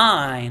about the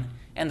vine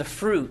and the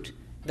fruit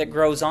that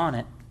grows on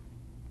it.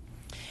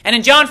 And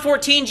in John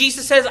 14,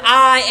 Jesus says,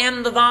 I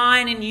am the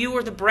vine and you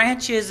are the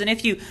branches, and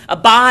if you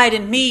abide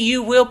in me,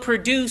 you will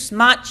produce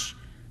much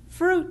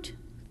fruit.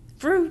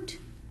 Fruit.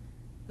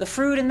 The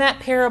fruit in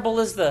that parable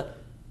is the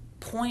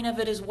point of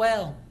it as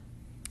well.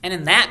 And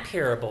in that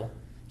parable,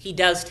 He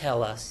does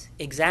tell us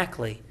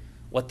exactly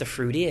what the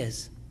fruit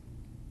is.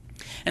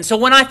 And so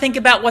when I think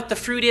about what the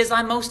fruit is,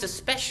 I most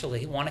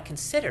especially want to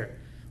consider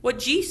what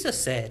Jesus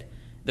said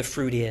the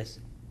fruit is.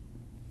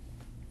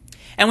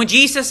 And when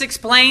Jesus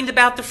explained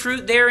about the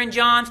fruit there in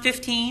John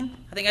 15,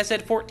 I think I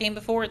said 14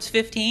 before, it's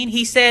 15,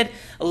 he said,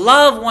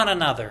 love one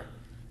another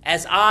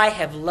as I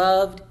have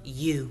loved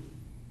you.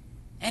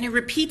 And he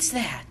repeats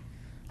that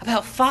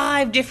about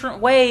 5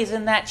 different ways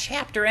in that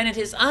chapter, and it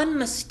is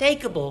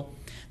unmistakable.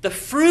 The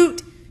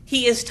fruit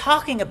he is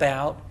talking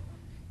about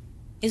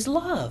is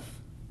love.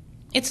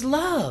 It's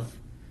love.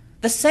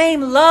 The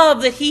same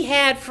love that he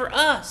had for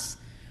us.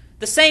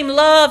 The same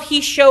love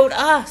he showed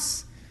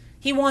us.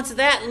 He wants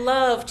that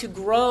love to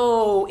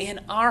grow in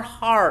our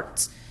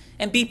hearts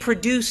and be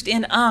produced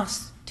in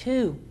us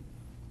too.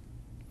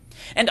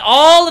 And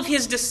all of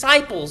his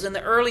disciples in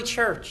the early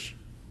church,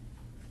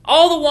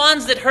 all the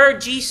ones that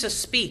heard Jesus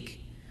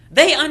speak,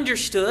 they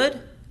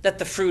understood that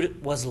the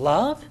fruit was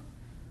love.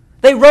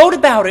 They wrote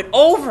about it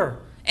over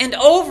and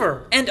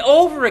over and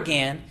over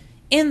again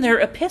in their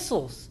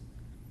epistles.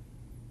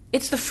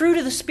 It's the fruit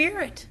of the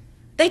Spirit.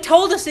 They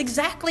told us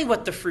exactly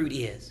what the fruit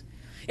is.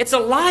 It's a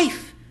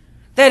life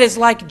that is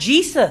like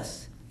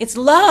Jesus. It's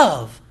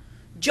love,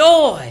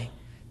 joy,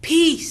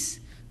 peace,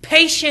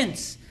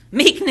 patience,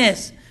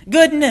 meekness,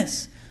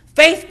 goodness,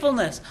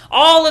 faithfulness.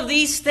 All of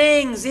these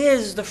things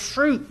is the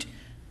fruit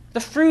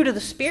of the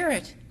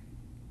Spirit.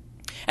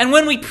 And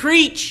when we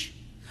preach,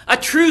 a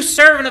true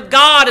servant of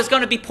God is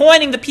going to be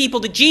pointing the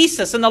people to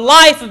Jesus and the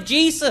life of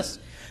Jesus,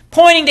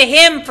 pointing to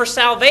Him for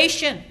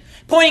salvation,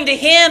 pointing to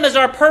Him as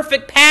our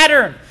perfect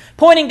pattern,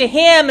 pointing to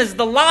Him as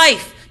the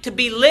life to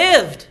be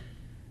lived.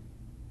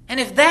 And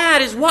if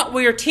that is what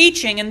we are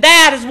teaching, and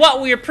that is what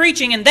we are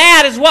preaching, and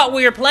that is what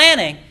we are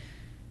planning,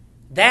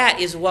 that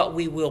is what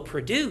we will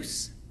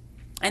produce.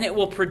 And it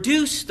will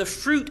produce the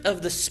fruit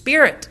of the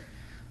Spirit,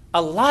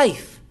 a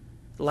life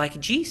like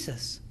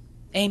Jesus.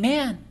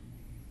 Amen.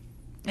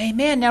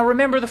 Amen. Now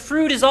remember, the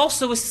fruit is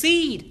also a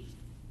seed.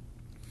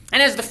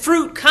 And as the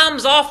fruit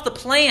comes off the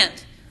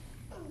plant,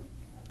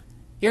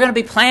 you're going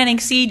to be planting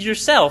seeds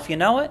yourself, you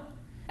know it?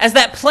 As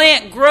that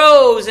plant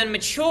grows and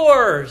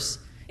matures,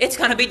 it's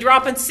going to be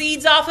dropping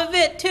seeds off of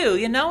it too,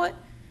 you know it?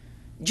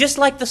 Just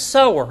like the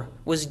sower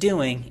was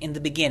doing in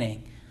the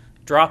beginning,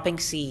 dropping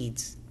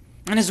seeds.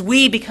 And as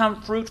we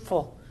become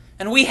fruitful,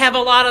 and we have a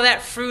lot of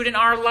that fruit in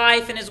our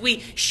life, and as we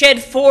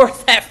shed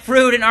forth that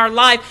fruit in our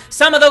life,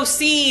 some of those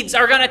seeds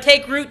are going to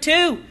take root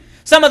too.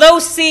 Some of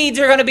those seeds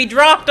are going to be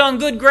dropped on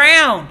good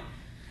ground.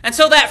 And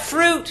so that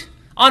fruit,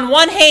 on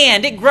one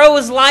hand, it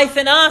grows life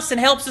in us and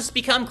helps us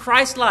become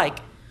Christ-like.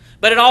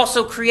 But it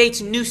also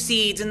creates new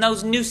seeds, and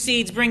those new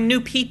seeds bring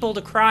new people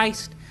to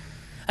Christ.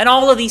 And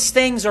all of these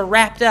things are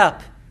wrapped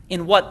up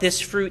in what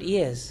this fruit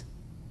is.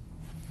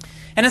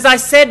 And as I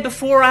said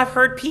before, I've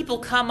heard people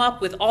come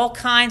up with all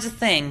kinds of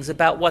things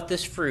about what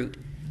this fruit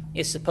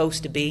is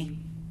supposed to be.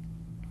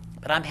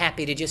 But I'm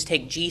happy to just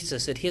take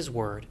Jesus at His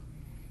word.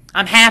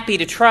 I'm happy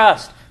to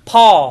trust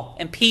Paul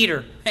and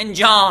Peter and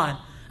John.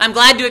 I'm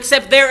glad to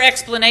accept their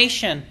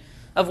explanation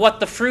of what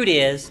the fruit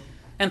is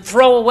and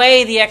throw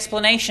away the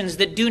explanations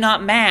that do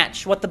not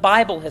match what the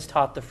Bible has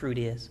taught the fruit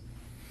is.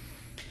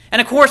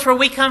 And of course, where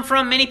we come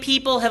from, many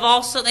people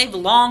they've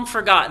long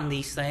forgotten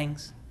these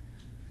things,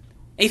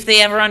 if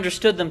they ever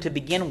understood them to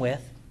begin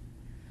with.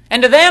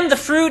 And to them, the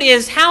fruit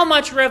is how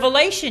much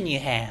revelation you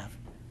have,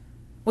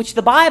 which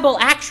the Bible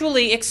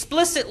actually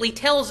explicitly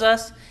tells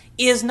us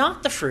is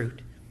not the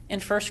fruit in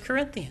 1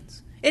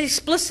 Corinthians. It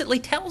explicitly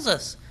tells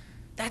us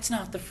that's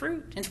not the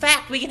fruit. In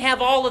fact, we can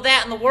have all of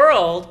that in the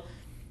world,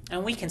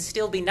 and we can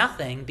still be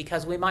nothing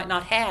because we might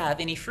not have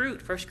any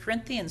fruit. 1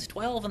 Corinthians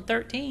 12 and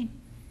 13.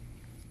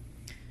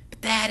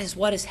 But that is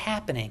what is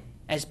happening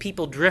as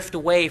people drift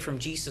away from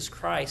Jesus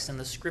Christ and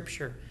the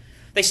Scripture.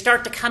 They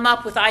start to come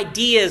up with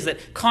ideas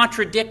that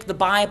contradict the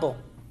Bible.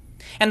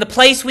 And the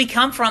place we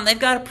come from, they've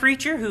got a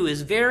preacher who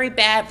has very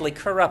badly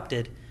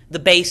corrupted the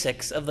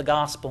basics of the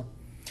gospel.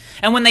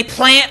 And when they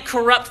plant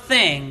corrupt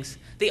things,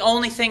 the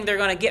only thing they're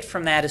going to get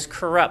from that is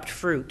corrupt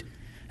fruit.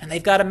 And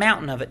they've got a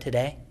mountain of it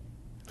today.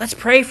 Let's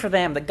pray for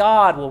them that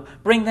God will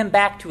bring them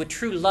back to a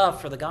true love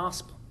for the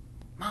gospel.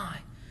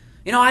 I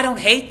don't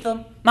hate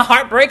them. My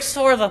heart breaks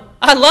for them.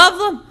 I love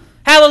them.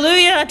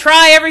 Hallelujah. I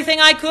try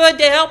everything I could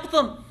to help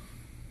them.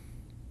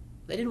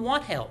 They didn't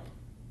want help.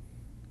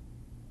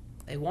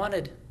 They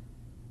wanted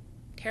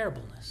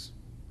terribleness.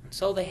 And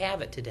so they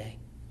have it today.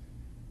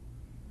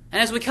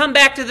 And as we come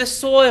back to this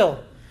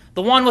soil,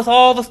 the one with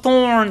all the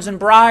thorns and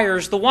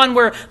briars, the one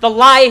where the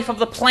life of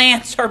the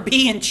plants are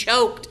being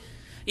choked,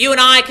 you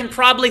and I can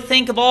probably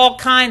think of all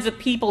kinds of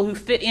people who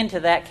fit into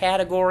that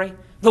category.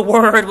 The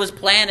word was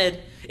planted.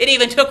 It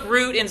even took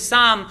root in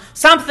some.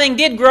 Something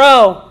did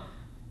grow,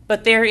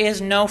 but there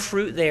is no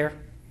fruit there.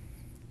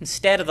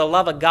 Instead of the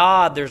love of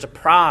God, there's a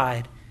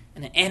pride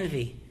and an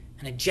envy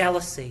and a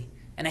jealousy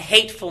and a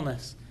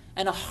hatefulness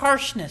and a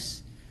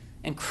harshness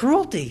and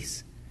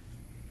cruelties.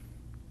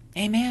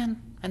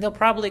 Amen. And they'll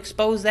probably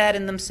expose that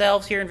in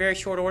themselves here in very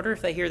short order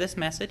if they hear this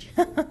message.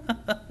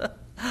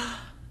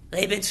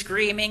 They've been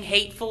screaming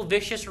hateful,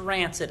 vicious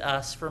rants at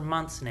us for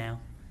months now.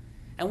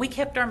 And we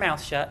kept our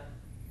mouth shut.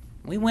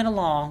 We went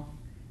along.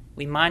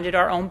 We minded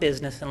our own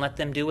business and let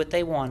them do what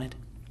they wanted.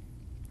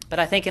 But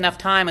I think enough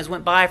time has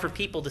went by for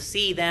people to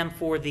see them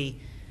for the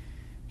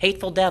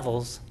hateful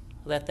devils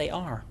that they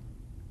are.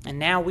 And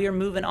now we are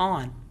moving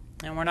on.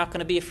 And we're not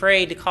going to be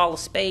afraid to call a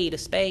spade a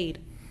spade.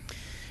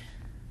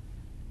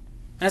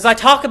 And as I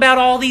talk about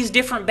all these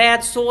different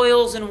bad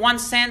soils, in one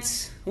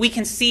sense, we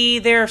can see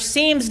there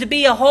seems to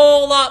be a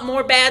whole lot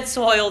more bad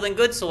soil than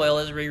good soil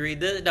as we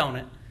read this, don't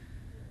it?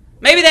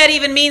 Maybe that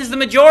even means the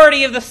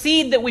majority of the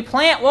seed that we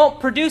plant won't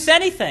produce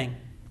anything.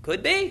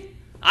 Could be.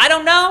 I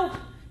don't know.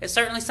 It's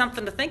certainly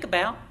something to think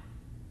about.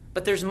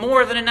 But there's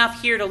more than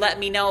enough here to let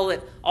me know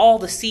that all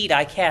the seed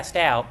I cast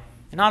out,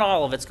 not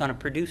all of it's going to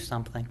produce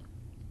something.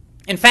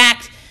 In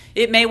fact,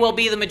 it may well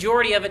be the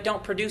majority of it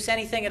don't produce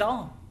anything at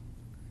all.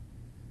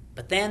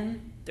 But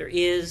then there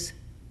is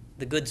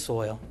the good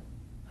soil.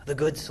 The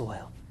good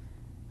soil.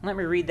 Let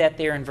me read that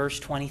there in verse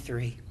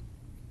 23.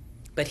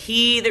 But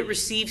he that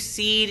receives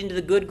seed into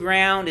the good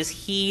ground is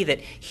he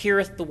that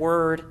heareth the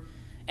word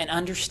and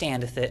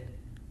understandeth it,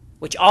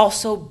 which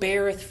also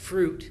beareth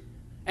fruit,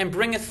 and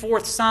bringeth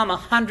forth some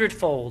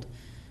 100-fold,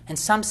 and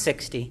some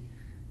 60,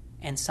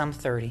 and some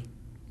 30.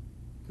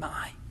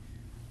 My,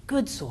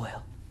 good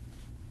soil.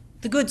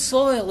 The good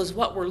soil is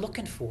what we're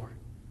looking for.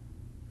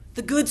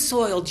 The good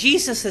soil,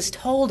 Jesus has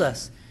told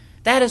us,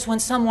 that is when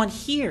someone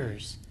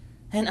hears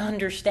and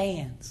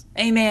understands.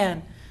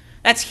 Amen.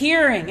 That's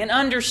hearing and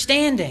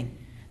understanding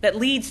that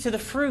leads to the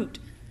fruit.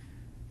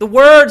 The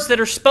words that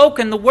are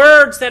spoken, the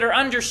words that are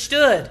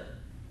understood,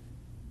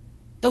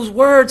 those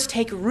words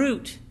take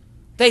root.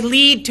 They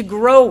lead to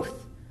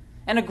growth,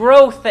 and a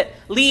growth that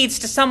leads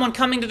to someone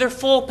coming to their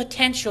full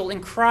potential in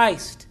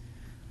Christ.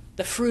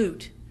 The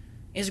fruit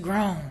is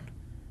grown.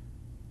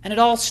 And it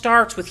all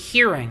starts with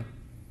hearing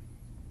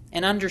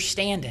and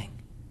understanding.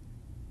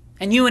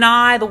 And you and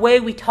I, the way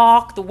we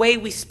talk, the way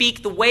we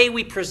speak, the way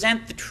we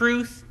present the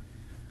truth,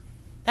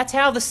 that's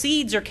how the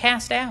seeds are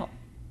cast out.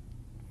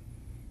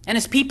 And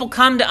as people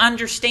come to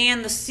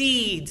understand, the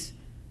seeds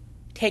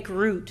take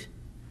root.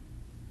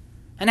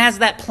 And as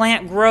that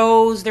plant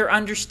grows, their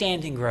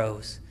understanding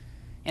grows.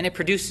 And it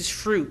produces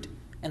fruit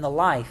in the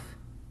life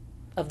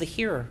of the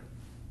hearer.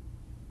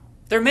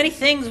 There are many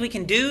things we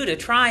can do to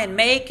try and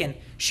make and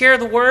share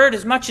the word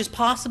as much as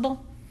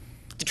possible.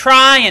 To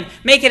try and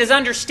make it as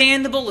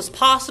understandable as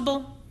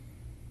possible.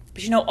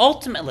 But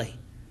ultimately,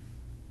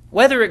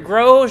 whether it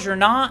grows or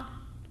not,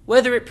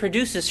 whether it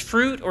produces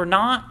fruit or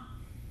not,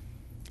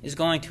 is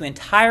going to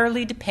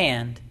entirely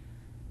depend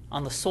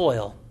on the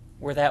soil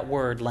where that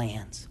word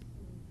lands.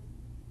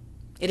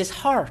 It is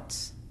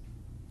hearts,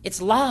 it's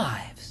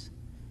lives,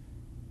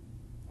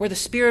 where the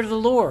Spirit of the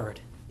Lord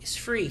is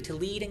free to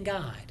lead and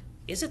guide.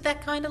 Is it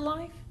that kind of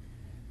life?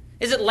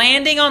 Is it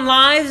landing on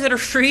lives that are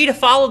free to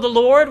follow the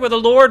Lord, where the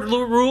Lord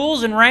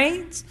rules and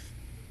reigns?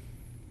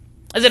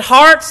 Is it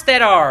hearts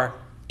that are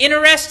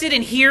interested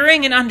in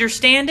hearing and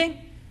understanding?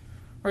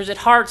 Or is it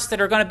hearts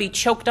that are going to be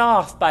choked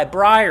off by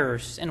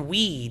briars and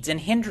weeds and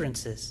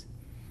hindrances?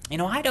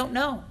 I don't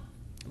know.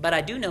 But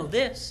I do know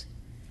this.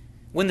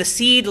 When the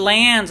seed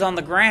lands on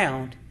the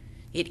ground,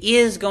 it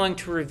is going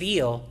to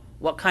reveal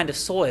what kind of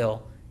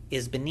soil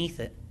is beneath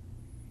it.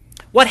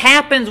 What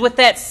happens with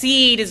that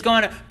seed is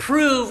going to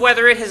prove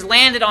whether it has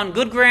landed on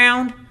good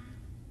ground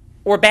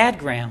or bad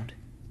ground.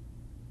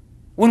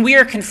 When we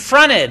are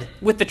confronted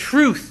with the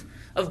truth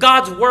of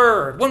God's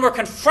word, when we're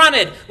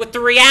confronted with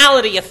the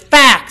reality of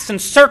facts and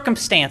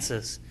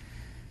circumstances,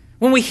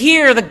 when we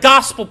hear the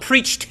gospel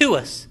preached to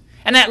us,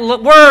 and that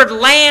word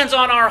lands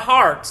on our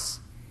hearts,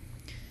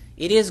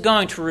 it is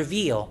going to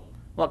reveal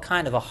what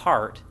kind of a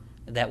heart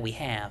that we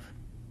have.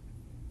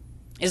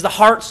 Is the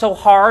heart so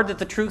hard that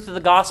the truth of the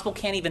gospel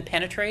can't even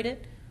penetrate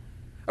it?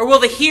 Or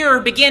will the hearer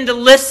begin to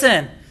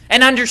listen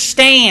and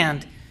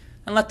understand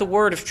and let the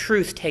word of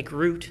truth take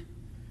root?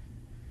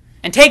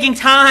 And taking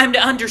time to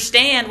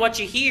understand what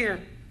you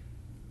hear,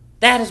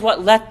 that is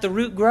what let the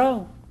root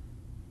grow.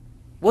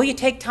 Will you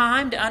take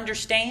time to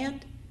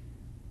understand?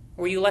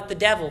 Or will you let the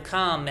devil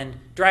come and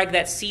drag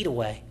that seed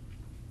away,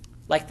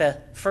 like the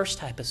first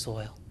type of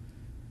soil?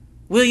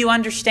 Will you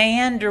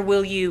understand, or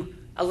will you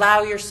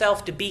allow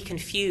yourself to be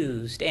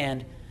confused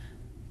and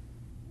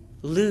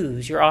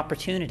lose your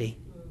opportunity?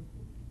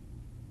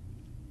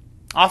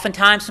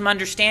 Oftentimes, some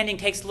understanding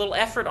takes a little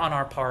effort on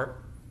our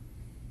part,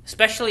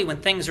 especially when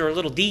things are a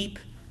little deep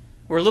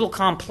or a little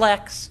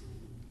complex.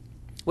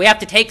 We have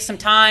to take some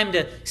time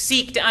to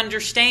seek to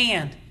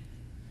understand.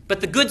 But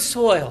the good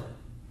soil,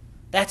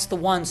 that's the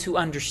ones who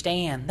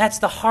understand. That's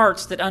the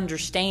hearts that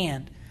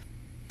understand.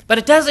 But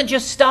it doesn't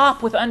just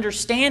stop with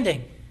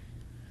understanding.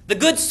 The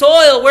good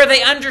soil, where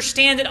they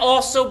understand it,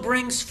 also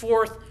brings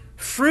forth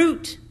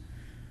fruit.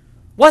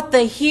 What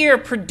they hear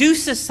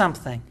produces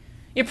something.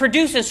 It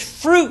produces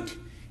fruit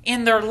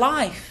in their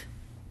life.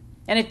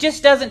 And it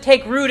just doesn't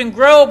take root and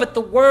grow, but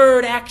the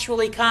word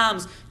actually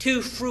comes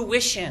to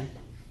fruition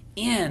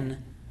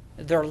in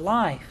their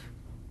life.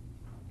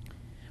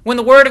 When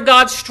the word of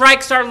God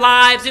strikes our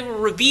lives, it will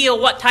reveal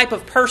what type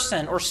of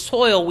person or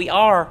soil we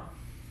are.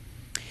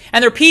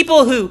 And there are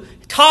people who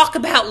talk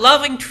about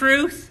loving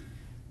truth,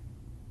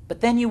 But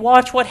then you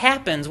watch what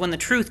happens when the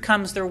truth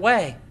comes their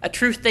way, a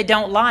truth they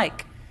don't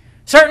like.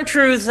 Certain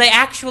truths they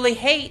actually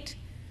hate.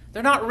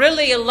 They're not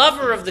really a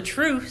lover of the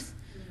truth.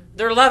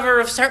 They're a lover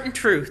of certain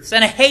truths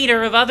and a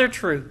hater of other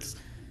truths.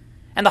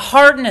 And the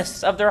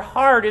hardness of their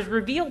heart is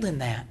revealed in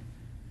that.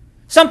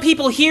 Some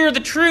people hear the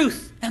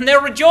truth and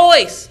they'll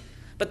rejoice,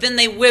 but then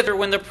they wither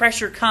when the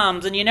pressure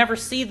comes and you never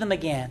see them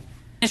again.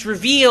 It's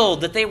revealed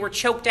that they were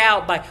choked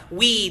out by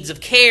weeds of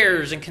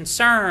cares and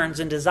concerns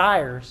and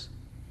desires.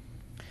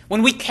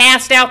 When we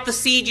cast out the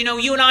seed,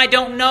 you and I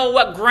don't know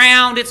what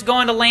ground it's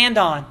going to land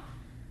on.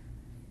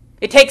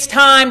 It takes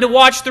time to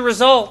watch the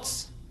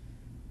results.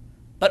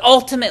 But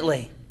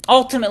ultimately,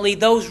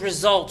 those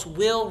results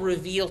will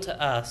reveal to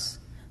us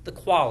the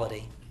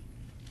quality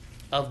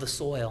of the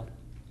soil.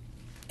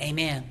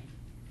 Amen.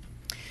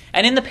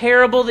 And in the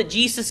parable that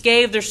Jesus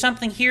gave, there's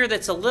something here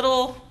that's a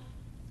little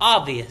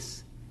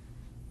obvious.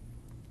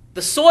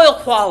 The soil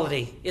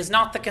quality is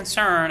not the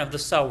concern of the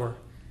sower.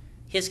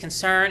 His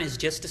concern is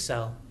just to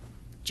sow.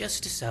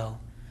 Just to sow.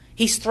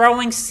 He's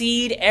throwing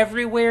seed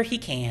everywhere he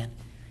can.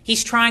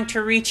 He's trying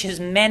to reach as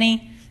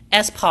many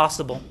as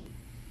possible.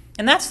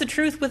 And that's the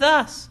truth with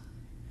us.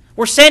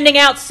 We're sending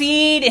out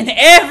seed in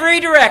every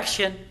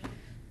direction.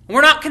 We're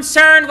not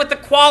concerned with the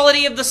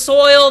quality of the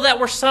soil that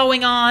we're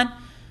sowing on.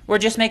 We're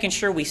just making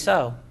sure we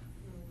sow.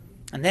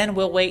 And then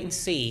we'll wait and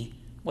see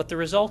what the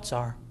results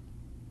are.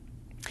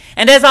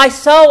 And as I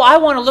sow, I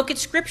want to look at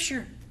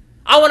Scripture.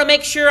 I want to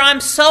make sure I'm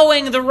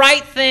sowing the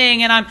right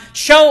thing and I'm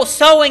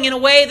sowing in a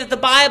way that the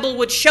Bible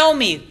would show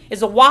me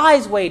is a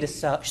wise way to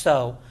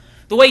sow.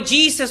 The way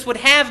Jesus would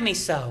have me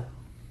sow.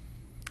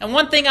 And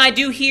one thing I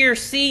do here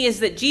see is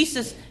that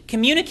Jesus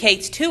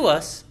communicates to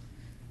us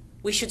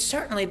we should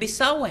certainly be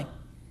sowing.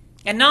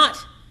 And not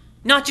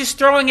just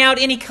throwing out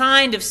any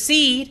kind of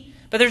seed,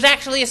 but there's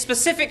actually a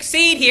specific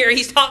seed here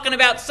he's talking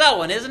about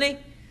sowing, isn't he?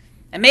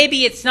 And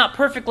maybe it's not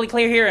perfectly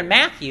clear here in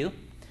Matthew,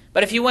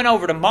 but if you went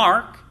over to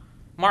Mark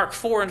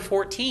 4 and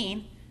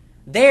 14,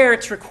 there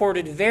it's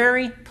recorded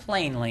very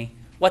plainly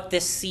what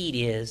this seed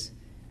is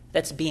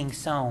that's being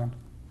sown.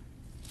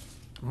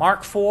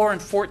 Mark 4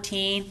 and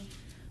 14,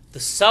 the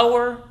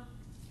sower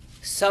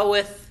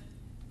soweth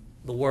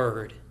the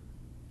word.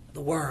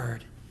 The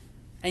word.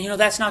 And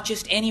that's not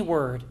just any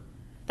word.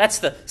 That's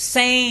the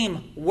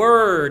same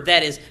word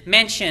that is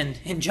mentioned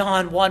in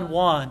John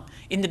 1:1.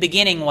 In the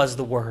beginning was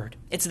the Word.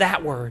 It's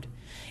that word.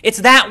 It's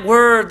that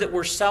word that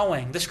we're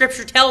sowing. The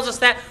Scripture tells us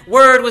that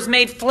word was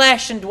made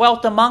flesh and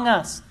dwelt among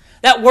us.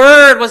 That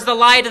word was the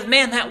light of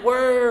men. That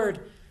word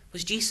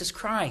was Jesus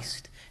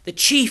Christ, the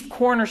chief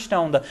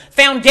cornerstone, the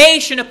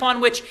foundation upon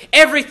which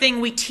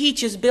everything we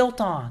teach is built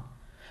on.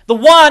 The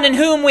one in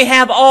whom we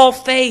have all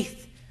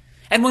faith.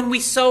 And when we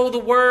sow the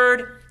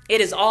word, it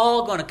is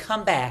all going to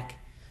come back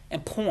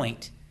and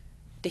point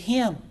to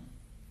Him.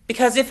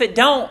 Because if it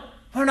don't,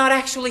 we're not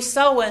actually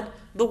sowing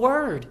the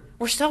word.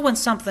 We're sowing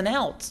something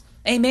else.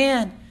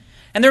 Amen.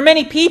 And there are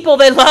many people,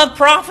 they love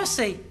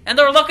prophecy. And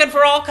they're looking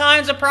for all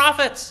kinds of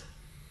prophets.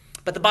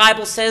 But the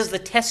Bible says the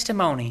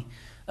testimony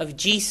of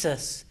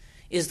Jesus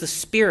is the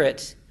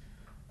spirit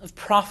of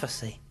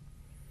prophecy.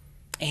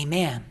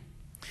 Amen.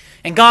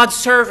 And God's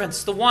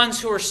servants, the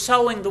ones who are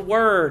sowing the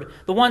word,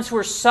 the ones who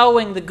are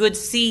sowing the good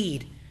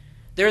seed,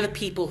 they're the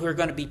people who are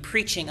going to be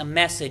preaching a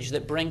message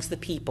that brings the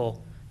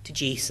people to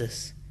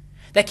Jesus,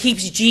 that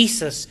keeps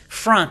Jesus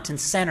front and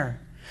center,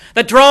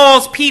 that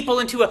draws people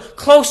into a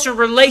closer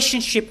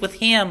relationship with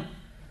Him.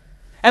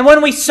 And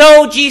when we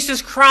sow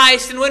Jesus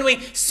Christ and when we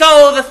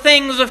sow the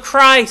things of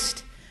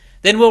Christ,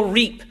 then we'll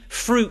reap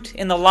fruit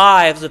in the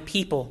lives of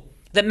people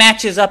that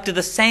matches up to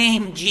the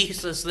same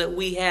Jesus that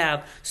we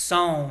have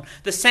sown,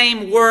 the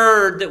same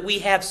word that we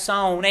have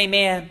sown.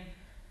 Amen.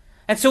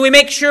 And so we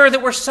make sure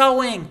that we're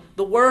sowing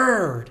the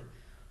word,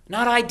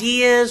 not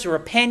ideas or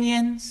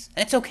opinions.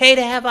 And it's okay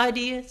to have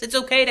ideas. It's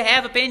okay to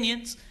have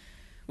opinions.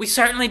 We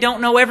certainly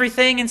don't know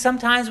everything, and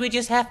sometimes we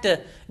just have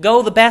to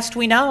go the best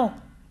we know.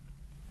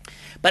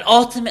 But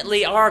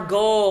ultimately, our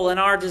goal and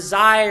our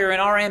desire and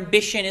our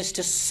ambition is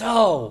to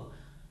sow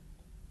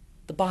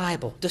the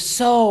Bible, to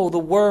sow the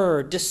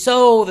Word, to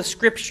sow the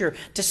Scripture,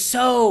 to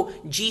sow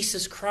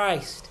Jesus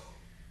Christ,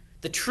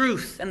 the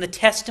truth and the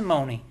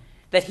testimony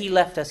that He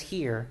left us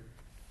here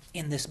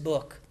in this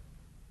book.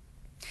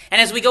 And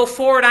as we go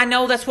forward, I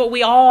know that's what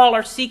we all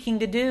are seeking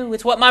to do.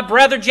 It's what my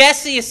brother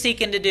Jesse is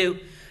seeking to do.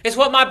 It's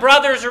what my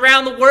brothers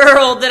around the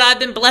world that I've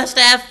been blessed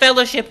to have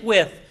fellowship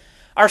with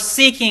are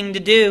seeking to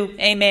do.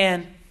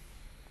 Amen.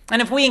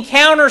 And if we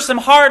encounter some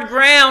hard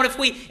ground, if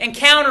we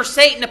encounter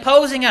Satan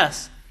opposing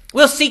us,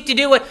 we'll seek to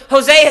do what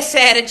Hosea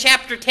said in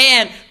chapter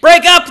 10.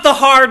 Break up the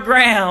hard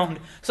ground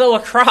so a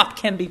crop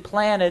can be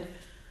planted.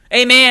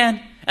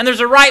 Amen. And there's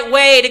a right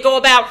way to go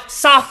about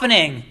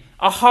softening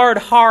a hard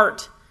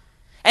heart.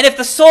 And if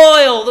the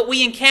soil that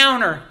we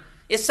encounter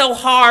is so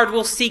hard,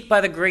 we'll seek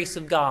by the grace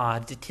of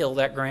God to till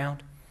that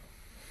ground.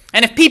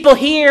 And if people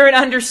hear and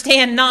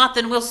understand not,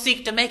 then we'll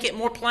seek to make it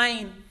more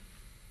plain.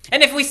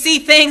 And if we see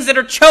things that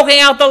are choking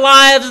out the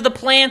lives of the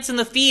plants in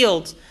the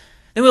fields,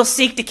 then we'll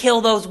seek to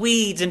kill those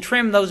weeds and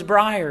trim those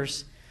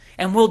briars.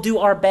 And we'll do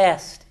our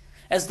best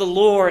as the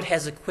Lord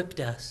has equipped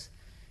us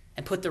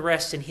and put the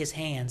rest in His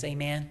hands.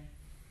 Amen.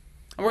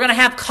 And we're going to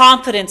have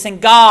confidence in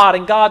God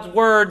and God's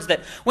words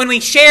that when we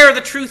share the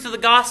truth of the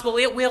gospel,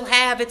 it will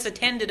have its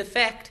intended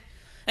effect.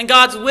 And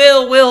God's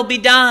will be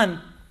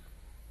done.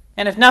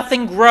 And if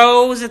nothing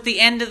grows at the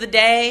end of the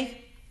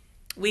day,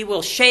 we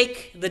will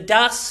shake the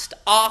dust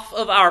off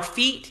of our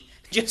feet,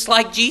 just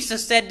like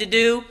Jesus said to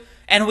do,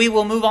 and we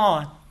will move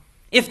on.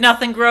 If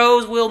nothing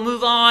grows, we'll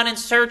move on in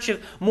search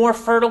of more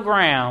fertile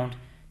ground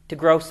to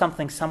grow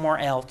something somewhere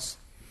else.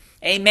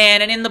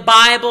 Amen. And in the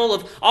Bible,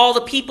 of all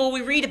the people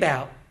we read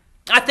about,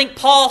 I think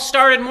Paul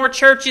started more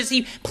churches,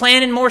 he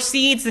planted more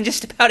seeds than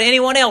just about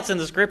anyone else in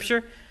the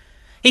Scripture.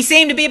 He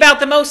seemed to be about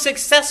the most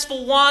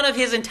successful one of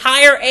his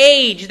entire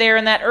age there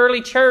in that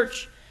early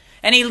church.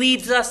 And he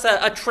leaves us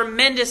a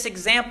tremendous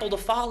example to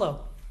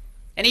follow.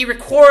 And he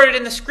recorded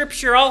in the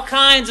Scripture all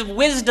kinds of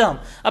wisdom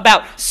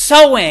about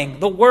sowing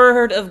the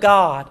Word of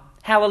God.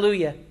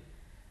 Hallelujah.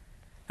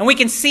 And we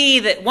can see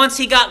that once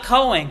he got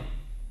going,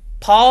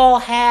 Paul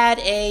had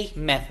a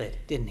method,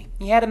 didn't he?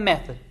 He had a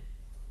method.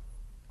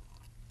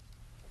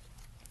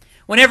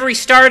 Whenever he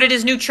started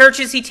his new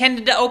churches, he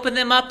tended to open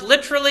them up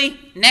literally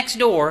next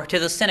door to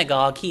the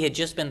synagogue he had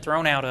just been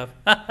thrown out of.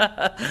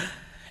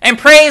 And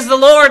praise the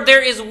Lord,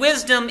 there is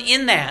wisdom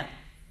in that.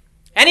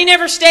 And he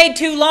never stayed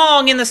too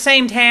long in the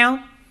same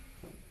town.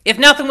 If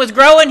nothing was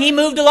growing, he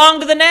moved along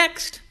to the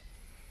next.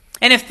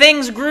 And if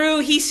things grew,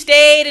 he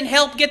stayed and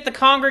helped get the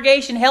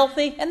congregation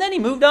healthy, and then he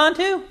moved on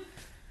too.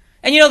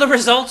 And the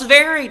results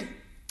varied.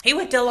 He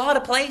went to a lot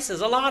of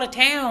places, a lot of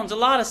towns, a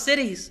lot of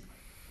cities.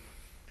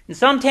 In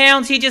some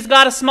towns, he just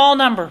got a small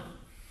number.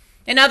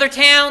 In other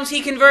towns,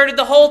 he converted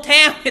the whole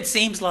town, it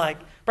seems like.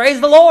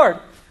 Praise the Lord.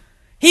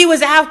 He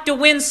was out to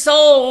win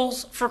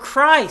souls for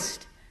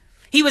Christ.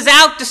 He was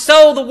out to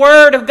sow the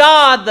Word of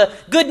God, the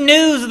good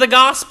news of the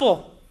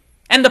gospel.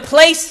 And the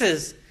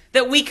places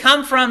that we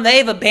come from,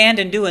 they've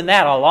abandoned doing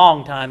that a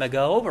long time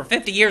ago. Over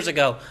 50 years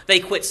ago, they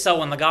quit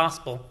sowing the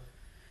gospel.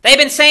 They've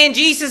been saying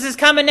Jesus is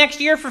coming next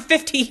year for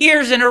 50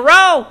 years in a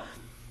row.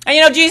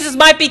 And Jesus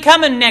might be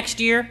coming next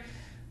year.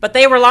 But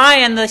they were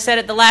lying, they said,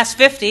 at the last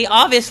 50.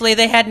 Obviously,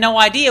 they had no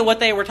idea what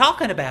they were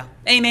talking about.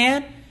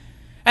 Amen?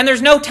 And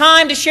there's no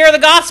time to share the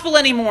gospel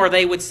anymore,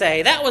 they would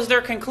say. That was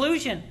their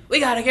conclusion. We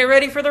got to get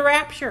ready for the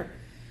rapture.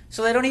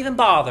 So they don't even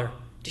bother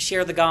to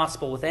share the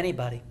gospel with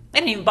anybody. They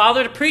didn't even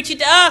bother to preach it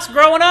to us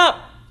growing up.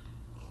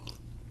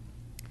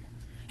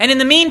 And in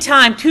the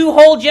meantime, 2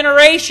 whole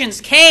generations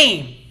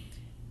came.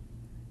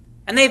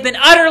 And they've been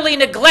utterly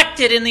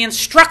neglected in the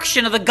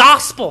instruction of the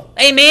gospel.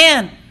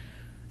 Amen.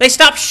 They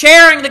stopped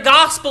sharing the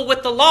gospel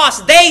with the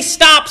lost. They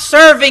stopped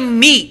serving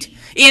meat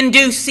in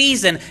due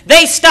season.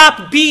 They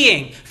stopped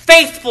being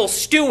faithful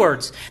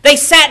stewards. They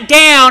sat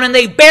down and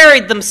they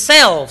buried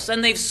themselves,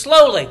 and they've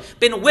slowly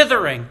been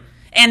withering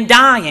and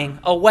dying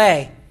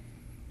away.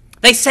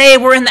 They say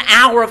we're in the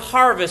hour of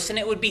harvest and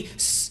it would be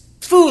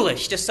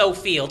foolish to sow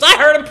fields. I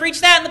heard them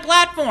preach that in the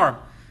platform.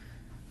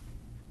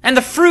 And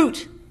the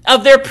fruit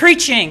of their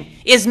preaching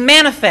is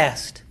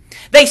manifest.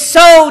 They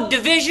sowed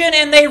division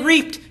and they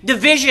reaped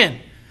division.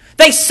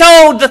 They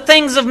sowed the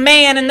things of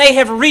man and they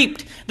have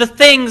reaped the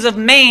things of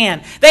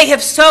man. They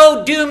have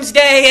sowed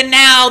doomsday and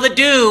now the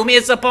doom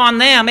is upon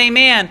them.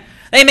 Amen.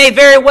 They may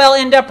very well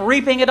end up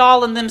reaping it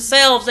all in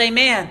themselves.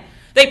 Amen.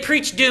 They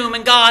preach doom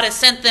and God has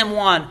sent them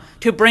one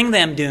to bring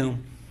them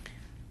doom.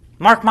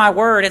 Mark my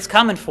word, it's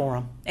coming for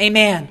them.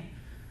 Amen.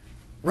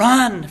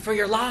 Run for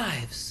your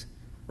lives.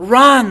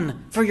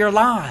 Run for your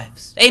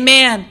lives.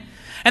 Amen.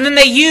 And then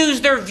they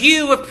use their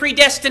view of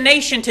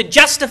predestination to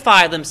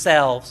justify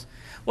themselves.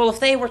 Well, if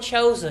they were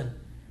chosen,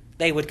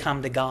 they would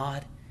come to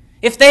God.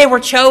 If they were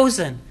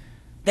chosen,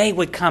 they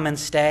would come and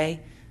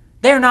stay.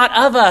 They're not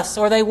of us,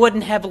 or they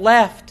wouldn't have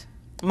left.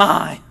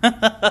 My,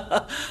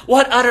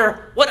 what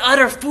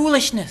utter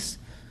foolishness.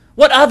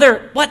 What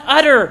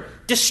utter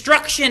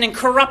destruction and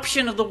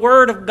corruption of the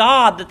Word of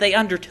God that they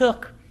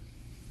undertook.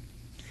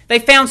 They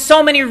found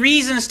so many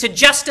reasons to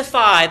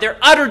justify their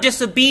utter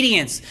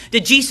disobedience to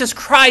Jesus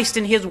Christ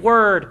and His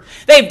Word.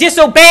 They've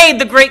disobeyed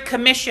the Great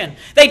Commission.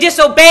 They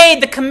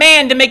disobeyed the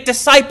command to make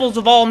disciples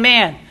of all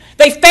men.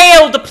 They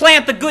failed to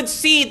plant the good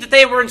seed that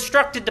they were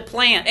instructed to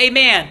plant.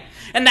 Amen.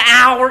 And the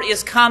hour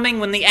is coming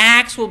when the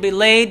axe will be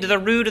laid to the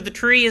root of the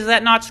tree. Is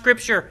that not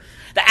Scripture?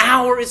 The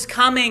hour is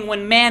coming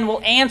when men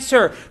will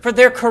answer for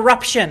their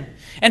corruption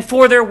and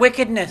for their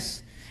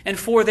wickedness and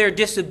for their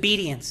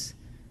disobedience.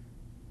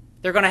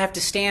 They're going to have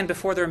to stand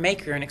before their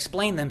Maker and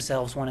explain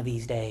themselves one of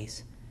these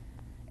days.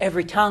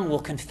 Every tongue will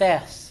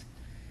confess.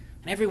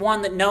 And every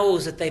one that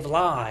knows that they've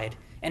lied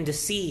and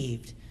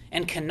deceived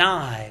and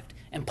connived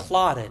and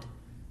plotted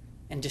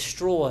and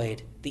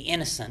destroyed the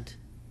innocent,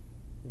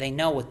 they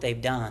know what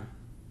they've done.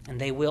 And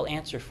they will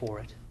answer for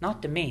it.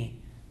 Not to me,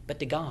 but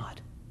to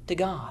God. To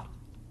God.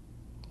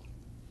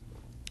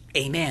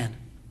 Amen.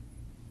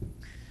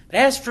 But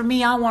as for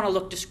me, I want to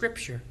look to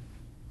Scripture.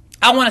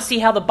 I want to see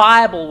how the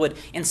Bible would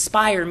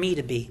inspire me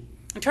to be.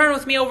 And turn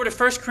with me over to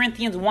 1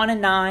 Corinthians 1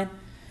 and 9.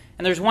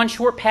 And there's one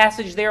short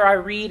passage there I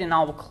read, and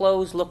I will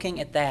close looking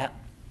at that.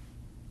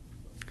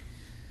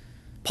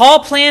 Paul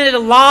planted a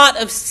lot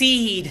of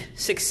seed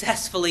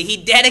successfully. He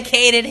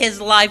dedicated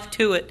his life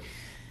to it.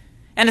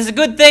 And it's a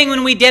good thing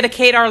when we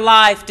dedicate our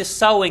life to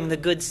sowing the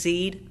good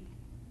seed.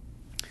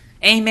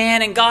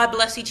 Amen. And God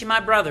bless each of my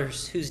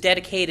brothers who's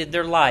dedicated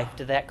their life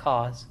to that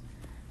cause.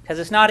 Because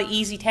it's not an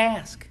easy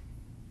task.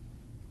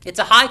 It's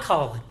a high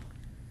calling.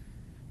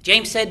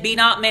 James said, "Be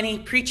not many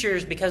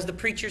preachers, because the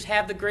preachers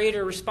have the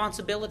greater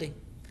responsibility."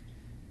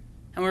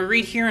 And we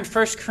read here in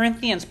 1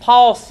 Corinthians,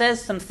 Paul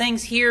says some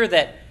things here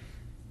that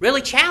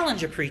really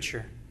challenge a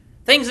preacher.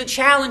 Things that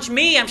challenge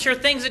me. I'm sure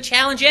things that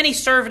challenge any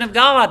servant of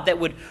God that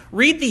would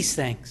read these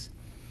things.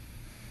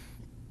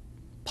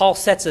 Paul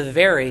sets a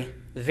very,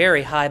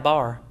 very high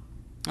bar.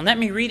 And let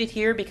me read it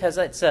here because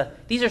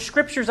these are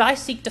scriptures I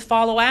seek to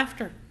follow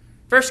after.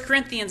 1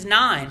 Corinthians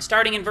 9,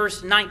 starting in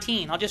verse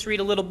 19. I'll just read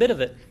a little bit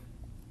of it.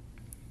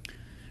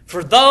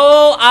 "For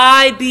though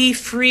I be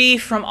free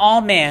from all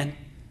men,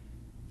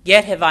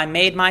 yet have I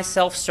made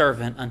myself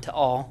servant unto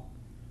all,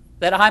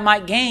 that I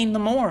might gain the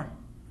more.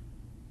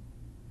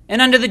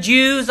 And unto the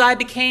Jews I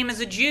became as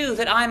a Jew,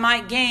 that I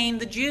might gain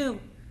the Jew.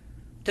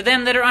 To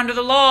them that are under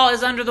the law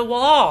as under the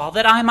law,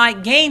 that I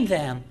might gain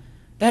them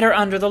that are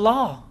under the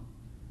law.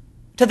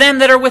 To them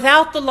that are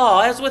without the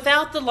law as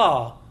without the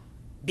law,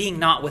 being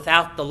not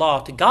without the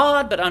law to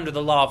God, but under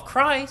the law of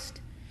Christ,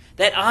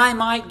 that I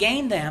might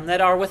gain them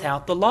that are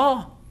without the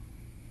law.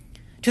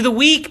 To the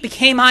weak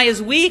became I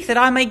as weak, that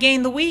I may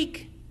gain the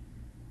weak.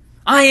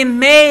 I am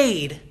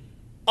made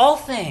all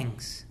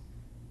things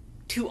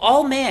to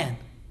all men,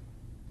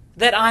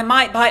 that I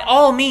might by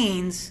all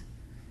means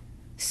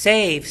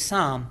save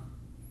some.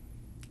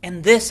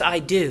 And this I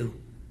do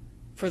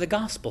for the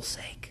gospel's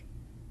sake,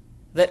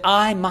 that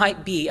I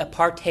might be a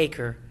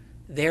partaker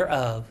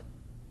thereof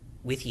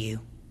with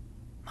you."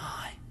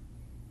 My.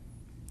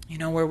 You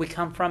know where we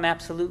come from?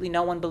 Absolutely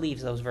no one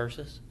believes those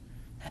verses.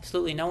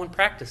 Absolutely no one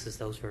practices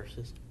those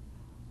verses.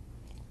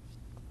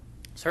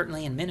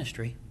 Certainly in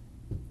ministry.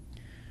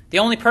 The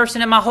only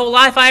person in my whole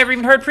life I ever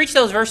even heard preach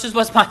those verses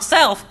was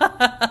myself.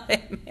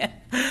 Amen.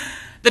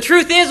 The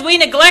truth is, we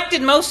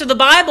neglected most of the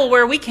Bible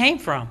where we came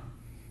from.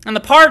 And the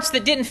parts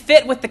that didn't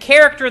fit with the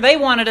character they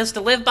wanted us to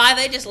live by,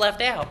 they just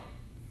left out.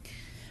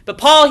 But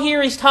Paul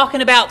here, he's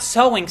talking about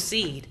sowing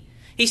seed.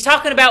 He's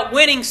talking about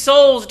winning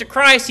souls to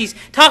Christ. He's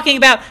talking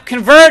about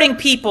converting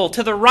people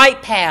to the right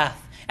path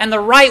and the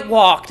right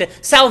walk, to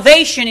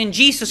salvation in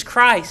Jesus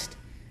Christ.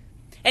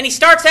 And he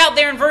starts out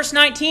there in verse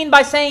 19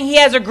 by saying he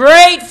has a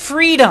great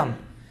freedom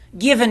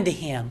given to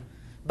him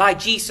by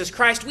Jesus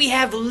Christ. We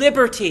have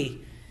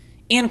liberty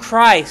in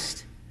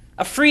Christ,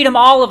 a freedom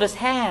all of us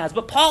has.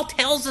 But Paul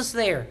tells us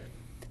there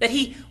that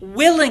he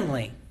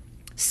willingly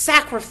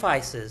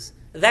sacrifices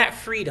that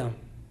freedom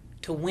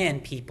to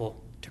win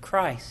people to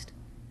Christ.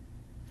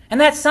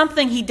 And that's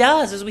something he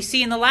does, as we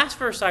see in the last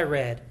verse I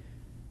read,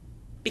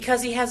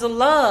 because he has a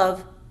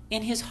love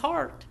in his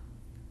heart.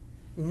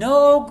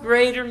 No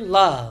greater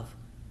love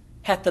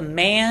hath the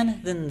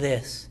man than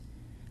this,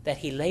 that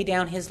he lay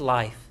down his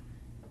life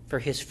for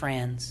his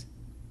friends.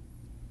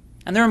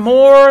 And there are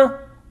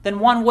more than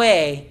one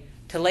way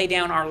to lay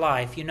down our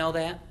life. You know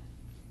that?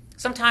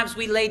 Sometimes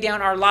we lay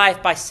down our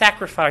life by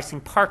sacrificing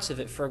parts of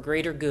it for a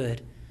greater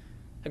good,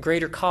 a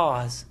greater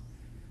cause.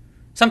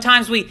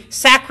 Sometimes we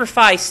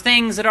sacrifice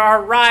things that are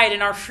our right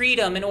and our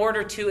freedom in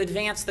order to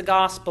advance the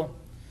gospel.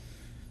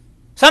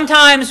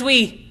 Sometimes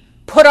we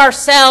put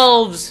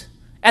ourselves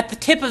at the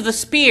tip of the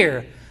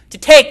spear to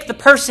take the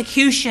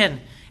persecution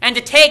and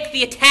to take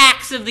the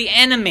attacks of the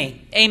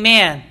enemy.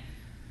 Amen.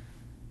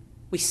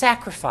 We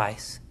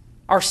sacrifice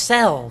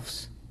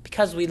ourselves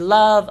because we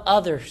love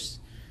others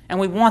and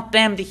we want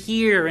them to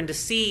hear and to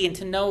see and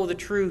to know the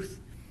truth.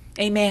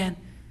 Amen.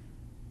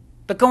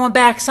 But going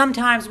back,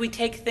 sometimes we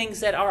take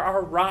things that are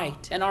our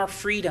right and our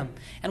freedom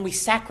and we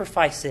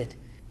sacrifice it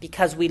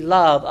because we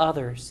love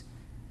others.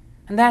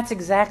 And that's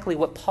exactly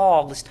what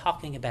Paul is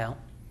talking about.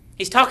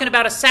 He's talking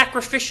about a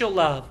sacrificial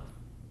love.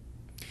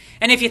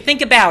 And if you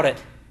think about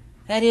it,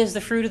 that is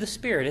the fruit of the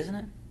Spirit, isn't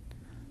it?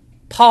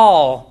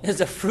 Paul is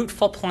a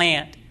fruitful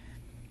plant.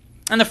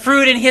 And the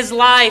fruit in his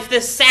life,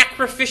 this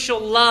sacrificial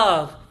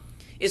love,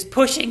 is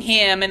pushing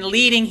him and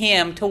leading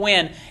him to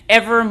win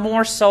ever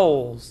more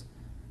souls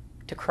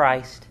to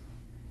Christ.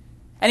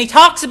 And he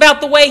talks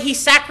about the way he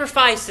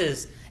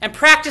sacrifices and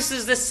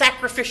practices this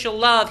sacrificial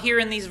love here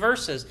in these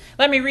verses.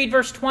 Let me read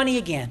verse 20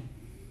 again.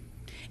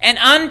 "And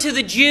unto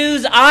the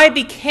Jews I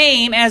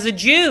became as a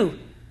Jew,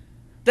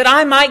 that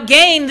I might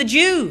gain the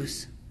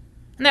Jews."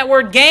 And that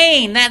word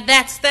gain,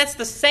 that's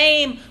the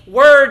same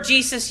word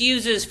Jesus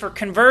uses for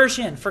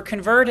conversion, for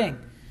converting.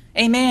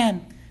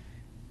 Amen.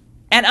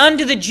 "And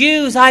unto the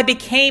Jews I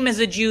became as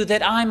a Jew,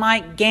 that I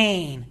might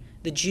gain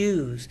the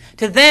Jews.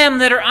 To them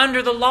that are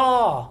under the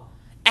law,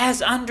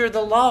 as under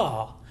the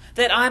law,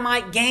 that I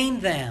might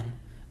gain them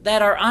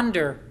that are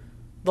under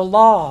the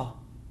law."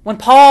 When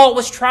Paul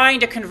was trying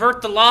to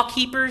convert the law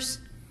keepers,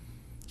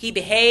 he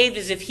behaved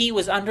as if he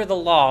was under the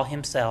law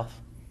himself,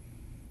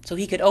 so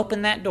he could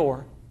open that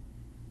door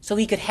so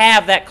he could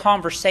have that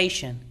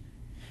conversation.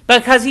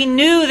 Because he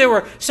knew there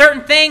were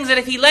certain things that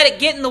if he let it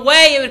get in the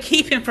way, it would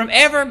keep him from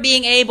ever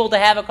being able to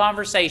have a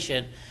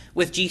conversation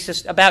with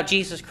Jesus about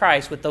Jesus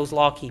Christ with those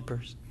law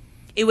keepers.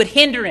 It would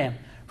hinder him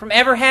from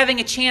ever having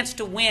a chance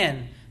to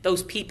win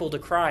those people to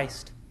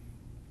Christ.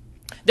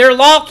 Their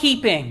law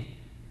keeping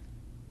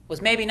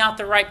was maybe not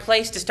the right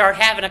place to start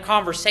having a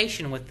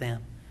conversation with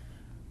them.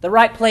 The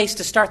right place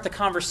to start the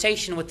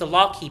conversation with the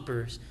law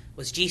keepers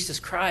was Jesus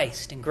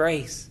Christ and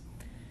grace.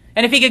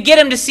 And if he could get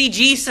them to see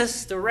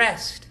Jesus, the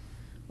rest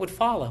would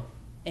follow.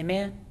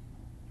 Amen.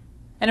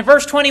 And in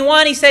verse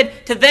 21, he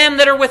said, to them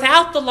that are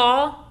without the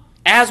law,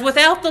 as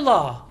without the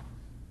law,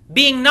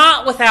 being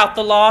not without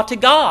the law to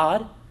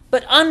God,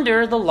 but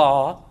under the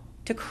law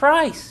to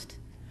Christ,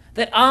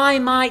 that I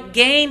might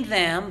gain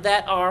them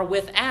that are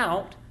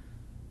without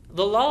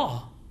the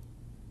law.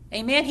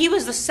 Amen. He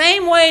was the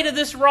same way to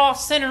this raw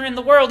sinner in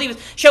the world. He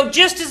showed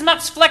just as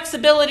much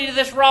flexibility to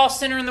this raw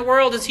sinner in the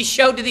world as he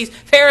showed to these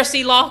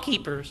Pharisee law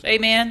keepers.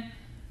 Amen.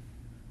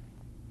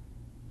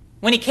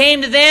 When he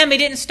came to them, he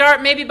didn't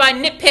start maybe by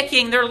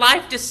nitpicking their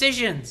life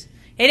decisions.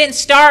 He didn't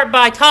start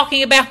by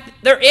talking about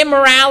their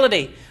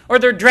immorality or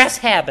their dress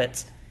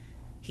habits.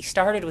 He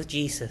started with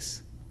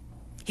Jesus.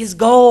 His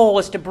goal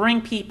was to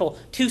bring people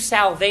to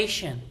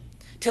salvation,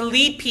 to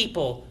lead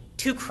people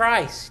to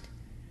Christ.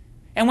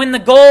 And when the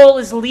goal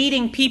is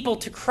leading people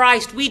to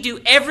Christ, we do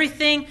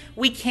everything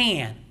we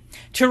can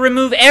to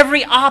remove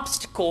every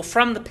obstacle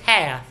from the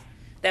path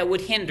that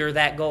would hinder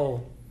that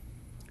goal.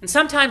 And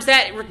sometimes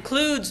that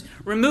includes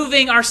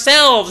removing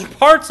ourselves,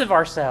 parts of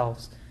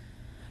ourselves.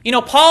 You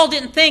know, Paul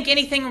didn't think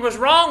anything was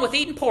wrong with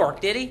eating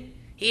pork, did he?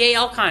 He ate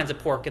all kinds of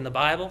pork in the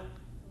Bible.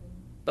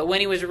 But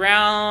when he was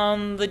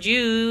around the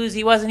Jews,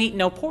 he wasn't eating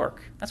no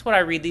pork. That's what I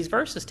read these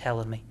verses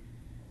telling me.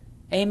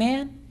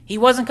 Amen? He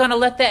wasn't going to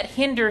let that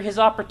hinder his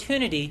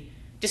opportunity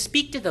to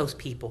speak to those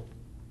people.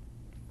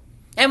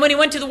 And when he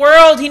went to the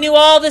world, he knew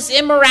all this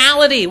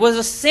immorality was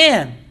a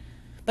sin.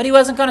 But he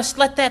wasn't going to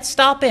let that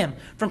stop him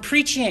from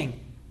preaching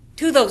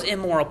to those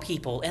immoral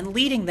people and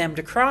leading them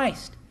to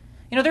Christ.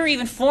 You know, there are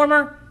even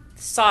former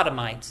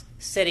sodomites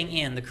sitting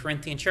in the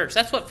Corinthian church.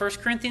 That's what 1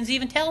 Corinthians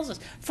even tells us.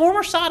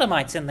 Former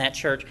sodomites in that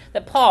church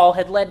that Paul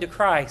had led to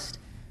Christ.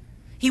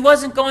 He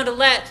wasn't going to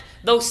let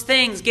those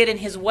things get in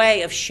his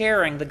way of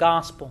sharing the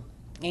gospel.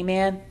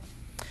 Amen.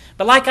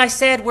 But like I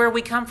said, where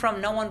we come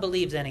from, no one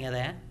believes any of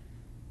that.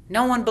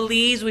 No one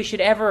believes we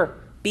should ever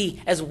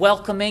be as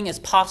welcoming as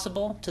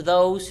possible to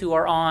those who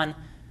are on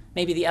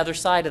maybe the other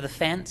side of the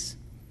fence.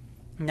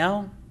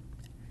 No.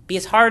 Be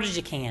as hard as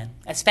you can,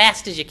 as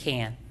fast as you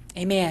can.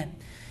 Amen.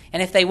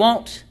 And if they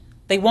won't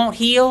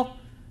heal,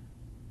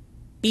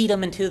 beat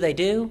them until they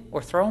do,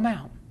 or throw them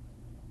out.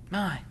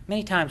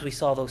 Many times we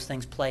saw those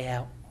things play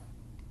out.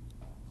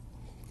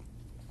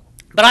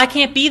 But I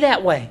can't be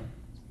that way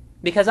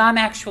because I'm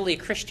actually a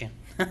Christian.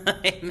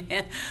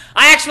 Amen.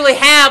 I actually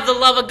have the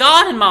love of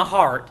God in my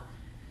heart.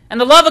 And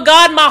the love of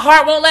God in my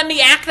heart won't let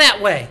me act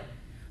that way.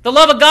 The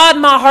love of God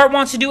in my heart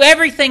wants to do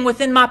everything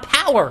within my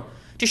power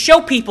to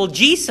show people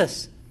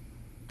Jesus.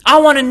 I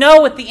want to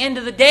know at the end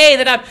of the day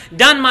that I've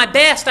done my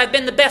best. I've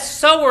been the best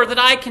sower that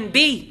I can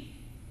be.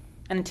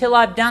 And until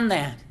I've done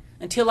that,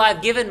 until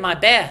I've given my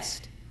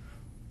best,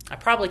 I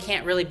probably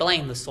can't really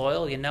blame the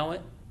soil, you know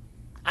it.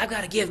 I've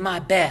got to give my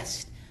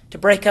best to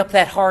break up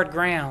that hard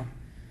ground.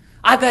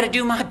 I've got to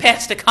do my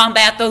best to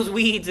combat those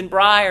weeds and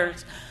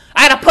briars.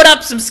 I got to put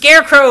up some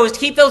scarecrows to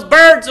keep those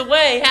birds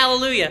away.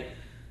 Hallelujah.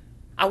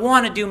 I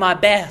want to do my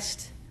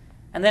best.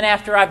 And then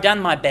after I've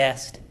done my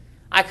best,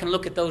 I can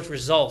look at those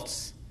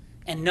results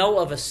and know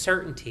of a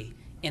certainty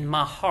in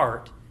my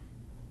heart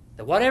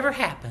that whatever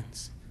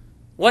happens,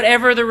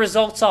 whatever the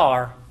results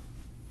are,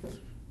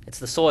 it's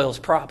the soil's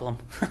problem.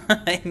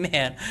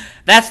 Amen.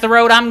 That's the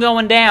road I'm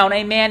going down.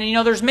 Amen. And you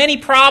know, there's many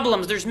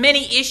problems. There's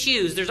many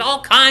issues. There's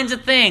all kinds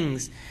of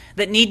things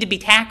that need to be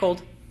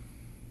tackled.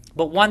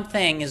 But one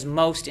thing is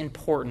most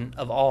important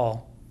of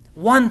all.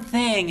 One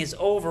thing is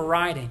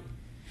overriding.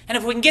 And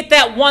if we can get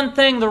that one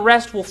thing, the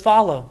rest will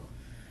follow.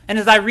 And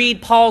as I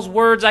read Paul's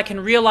words, I can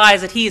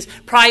realize that he is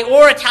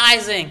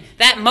prioritizing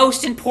that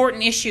most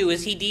important issue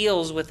as he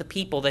deals with the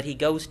people that he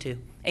goes to.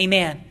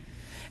 Amen.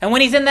 And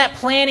when he's in that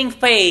planning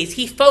phase,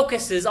 he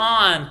focuses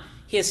on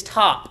his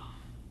top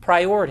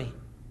priority.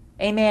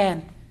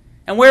 Amen.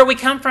 And where we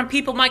come from,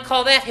 people might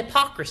call that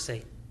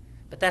hypocrisy.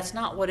 But that's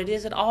not what it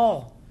is at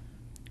all.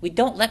 We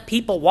don't let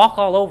people walk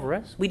all over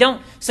us. We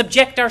don't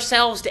subject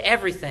ourselves to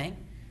everything.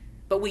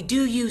 But we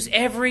do use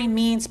every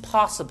means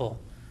possible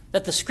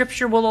that the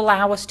Scripture will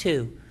allow us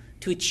to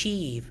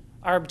achieve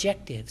our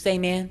objectives.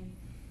 Amen.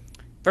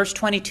 Verse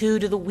 22,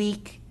 to the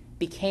weak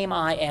became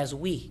I as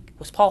weak.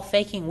 Was Paul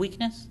faking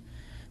weakness?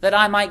 That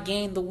I might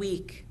gain the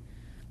weak.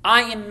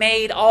 I am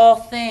made all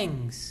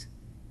things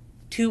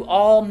to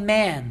all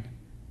men,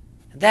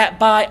 that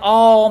by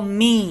all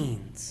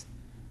means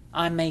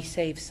I may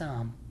save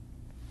some.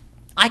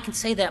 I can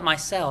say that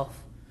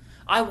myself.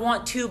 I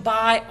want to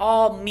by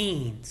all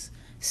means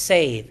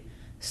save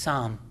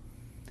some.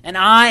 And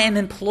I am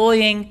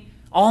employing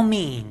all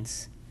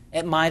means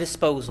at my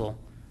disposal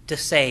to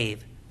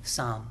save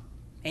some.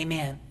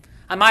 Amen.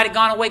 I might have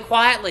gone away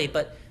quietly,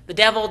 but the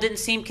devil didn't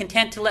seem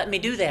content to let me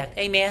do that.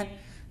 Amen.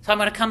 So I'm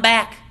going to come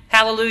back.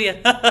 Hallelujah.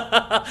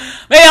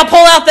 Maybe I'll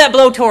pull out that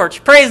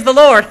blowtorch. Praise the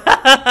Lord.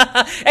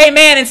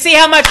 Amen. And see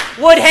how much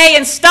wood, hay,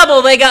 and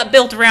stubble they got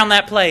built around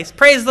that place.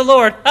 Praise the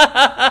Lord.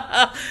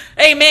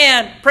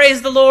 Amen.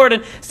 Praise the Lord.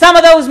 And some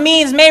of those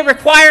means may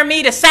require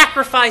me to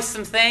sacrifice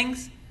some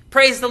things.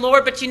 Praise the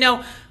Lord. But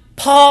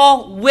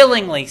Paul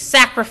willingly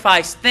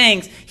sacrificed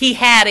things he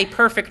had a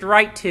perfect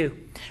right to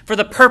for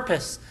the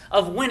purpose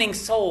of winning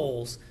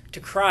souls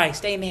to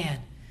Christ. Amen.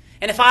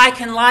 And if I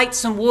can light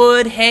some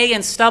wood, hay,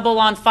 and stubble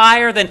on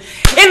fire, then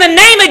in the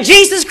name of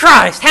Jesus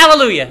Christ,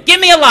 hallelujah, give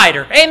me a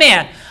lighter.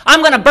 Amen.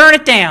 I'm going to burn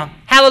it down.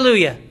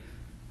 Hallelujah.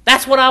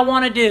 That's what I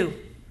want to do.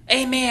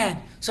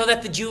 Amen. So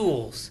that the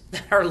jewels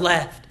that are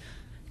left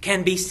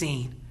can be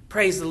seen.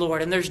 Praise the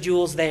Lord. And there's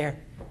jewels there.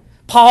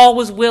 Paul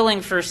was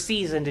willing for a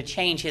season to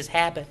change his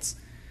habits,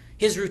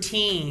 his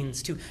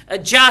routines, to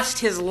adjust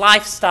his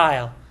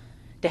lifestyle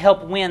to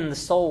help win the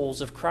souls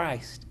of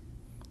Christ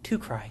to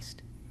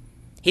Christ.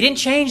 He didn't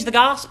change the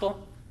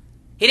gospel.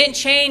 He didn't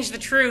change the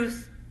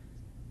truth.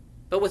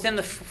 But within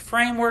the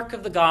framework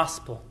of the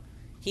gospel,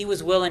 he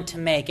was willing to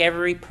make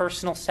every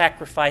personal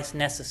sacrifice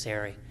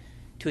necessary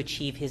to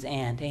achieve his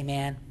end.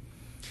 Amen.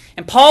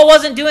 And Paul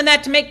wasn't doing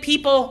that to make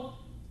people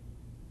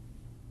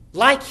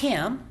like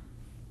him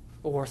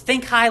or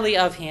think highly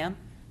of him,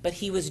 but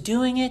he was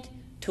doing it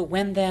to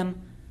win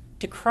them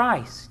to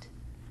Christ.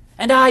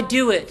 And I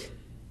do it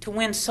to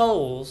win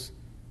souls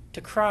to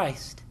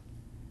Christ.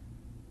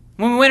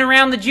 When we went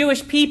around the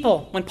Jewish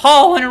people, when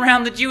Paul went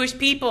around the Jewish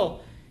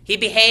people, he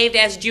behaved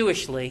as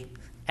Jewishly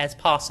as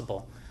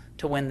possible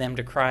to win them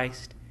to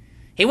Christ.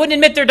 He wouldn't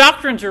admit their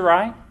doctrines are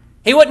right.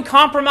 He wouldn't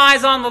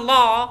compromise on the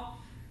law,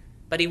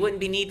 but he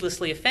wouldn't be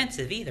needlessly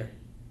offensive either.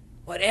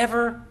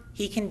 Whatever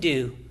he can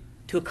do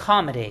to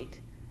accommodate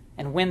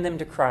and win them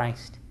to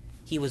Christ,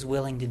 he was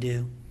willing to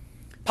do.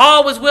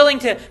 Paul was willing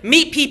to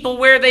meet people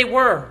where they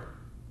were.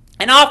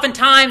 And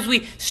oftentimes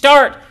we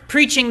start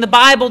preaching the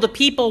Bible to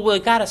people,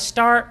 we've got to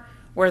start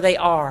where they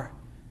are.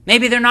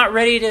 Maybe they're not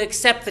ready to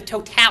accept the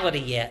totality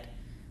yet.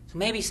 So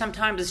maybe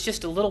sometimes it's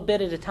just a little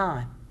bit at a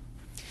time.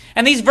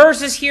 And these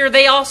verses here,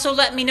 they also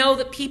let me know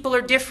that people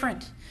are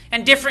different.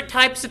 And different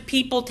types of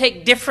people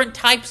take different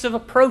types of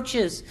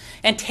approaches.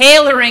 And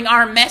tailoring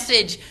our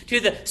message to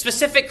the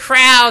specific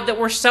crowd that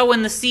we're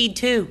sowing the seed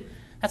to.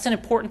 That's an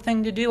important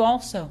thing to do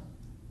also.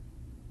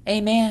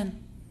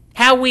 Amen.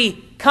 How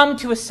we come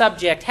to a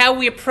subject, how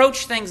we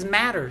approach things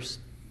matters.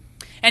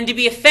 And to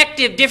be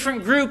effective,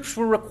 different groups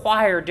will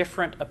require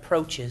different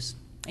approaches.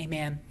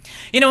 Amen.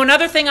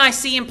 Another thing I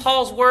see in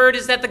Paul's word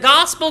is that the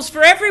gospel's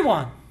for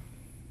everyone.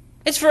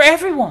 It's for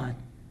everyone.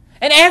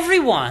 And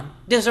everyone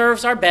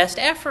deserves our best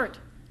effort.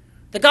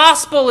 The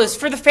gospel is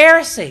for the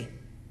Pharisee.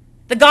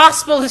 The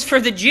gospel is for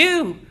the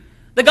Jew.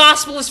 The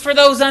gospel is for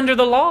those under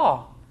the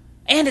law.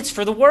 And it's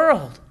for the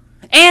world.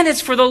 And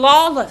it's for the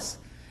lawless.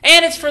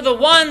 And it's for the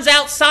ones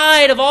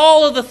outside of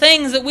all of the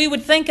things that we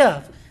would think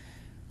of.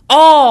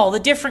 All the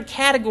different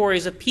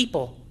categories of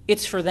people,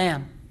 it's for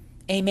them.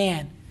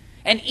 Amen.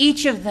 And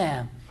each of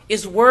them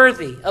is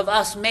worthy of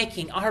us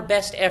making our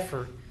best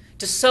effort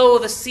to sow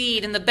the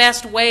seed in the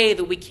best way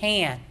that we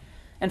can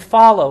and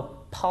follow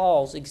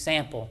Paul's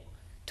example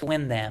to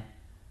win them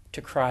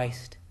to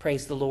Christ.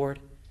 Praise the Lord.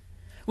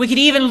 We could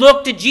even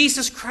look to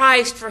Jesus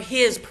Christ for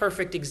his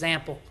perfect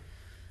example.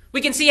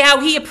 We can see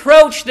how he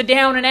approached the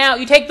down and out.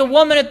 You take the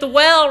woman at the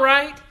well,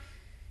 right?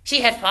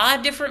 She had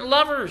 5 different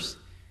lovers.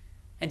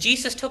 And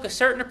Jesus took a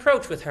certain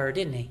approach with her,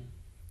 didn't he?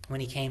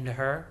 When he came to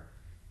her.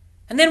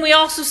 And then we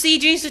also see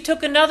Jesus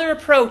took another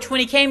approach when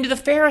he came to the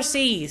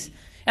Pharisees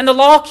and the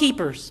law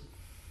keepers.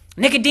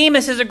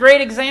 Nicodemus is a great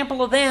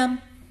example of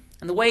them.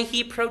 And the way he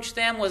approached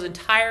them was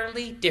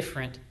entirely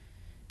different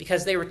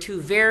because they were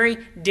 2 very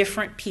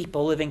different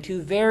people living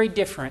 2 very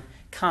different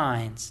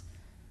kinds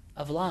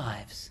of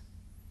lives.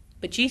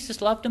 But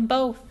Jesus loved them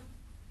both.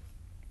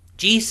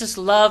 Jesus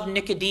loved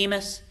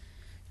Nicodemus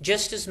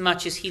just as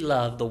much as he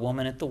loved the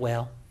woman at the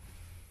well.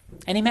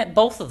 And he met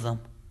both of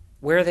them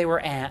where they were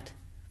at.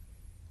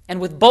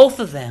 And with both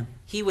of them,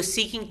 he was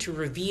seeking to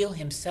reveal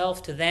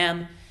himself to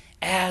them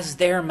as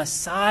their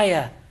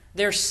Messiah,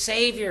 their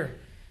Savior.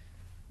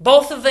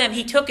 Both of them,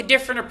 he took a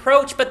different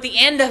approach, but the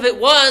end of it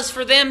was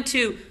for them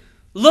to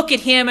look at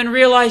him and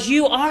realize,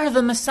 you are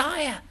the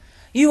Messiah.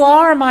 You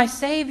are my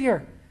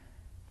Savior.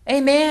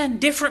 Amen.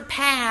 Different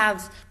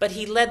paths, but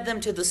he led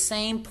them to the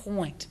same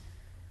point.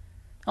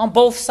 On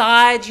both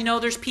sides,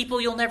 there's people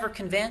you'll never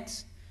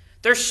convince.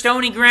 There's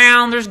stony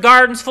ground. There's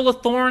gardens full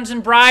of thorns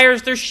and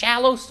briars. There's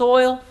shallow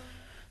soil.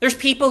 There's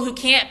people who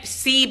can't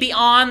see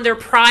beyond their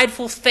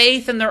prideful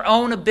faith and their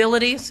own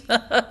abilities.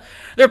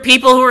 There are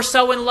people who are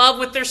so in love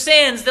with their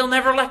sins, they'll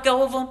never let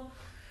go of them.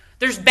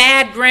 There's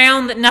bad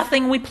ground that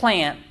nothing we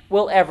plant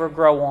will ever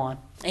grow on.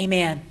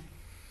 Amen.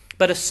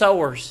 But as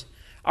sowers,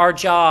 our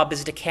job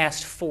is to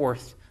cast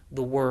forth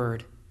the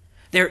word.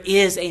 There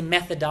is a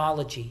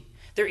methodology.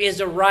 There is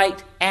a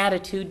right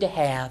attitude to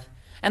have.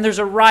 And there's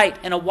a right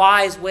and a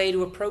wise way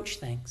to approach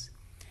things.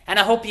 And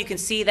I hope you can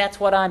see that's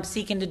what I'm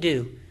seeking to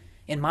do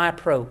in my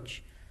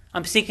approach.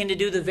 I'm seeking to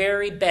do the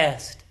very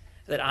best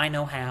that I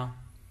know how.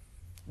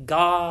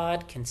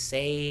 God can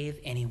save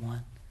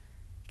anyone.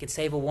 He can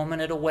save a woman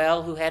at a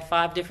well who had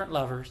 5 different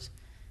lovers.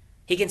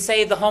 He can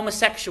save the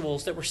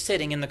homosexuals that were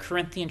sitting in the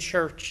Corinthian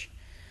church.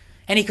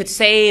 And he could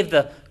save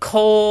the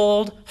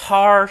cold,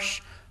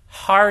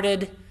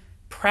 harsh-hearted,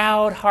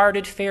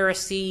 proud-hearted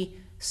Pharisee,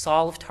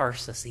 Saul of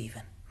Tarsus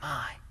even.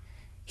 My,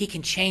 he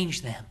can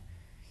change them.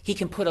 He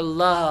can put a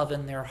love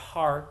in their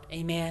heart.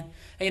 Amen.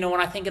 You know,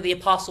 when I think of the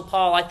Apostle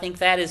Paul, I think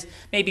that is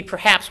maybe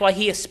perhaps why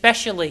he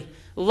especially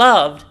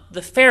loved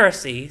the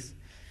Pharisees,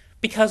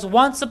 because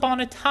once upon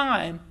a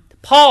time,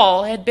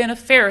 Paul had been a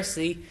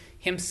Pharisee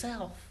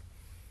himself.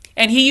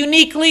 And he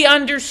uniquely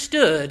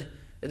understood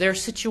their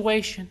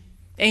situation.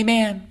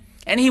 Amen.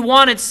 And he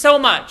wanted so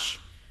much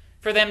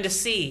for them to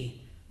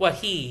see what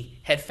he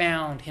had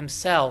found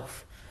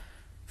himself.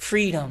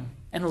 Freedom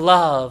and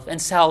love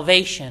and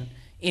salvation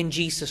in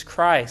Jesus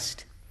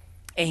Christ.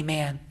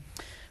 Amen.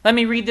 Let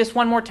me read this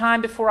one more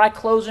time before I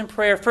close in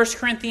prayer. 1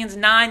 Corinthians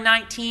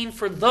 9:19,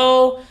 for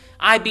though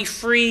I be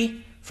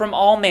free from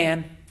all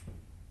men,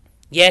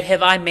 yet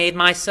have I made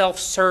myself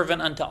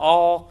servant unto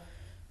all,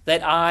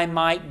 that I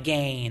might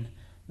gain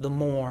the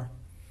more.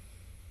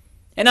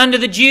 And unto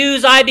the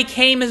Jews I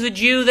became as a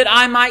Jew, that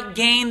I might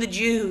gain the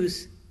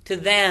Jews. To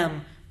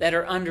them that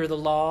are under the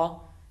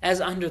law, as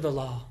under the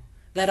law,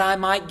 that I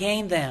might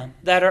gain them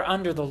that are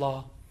under the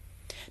law.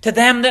 To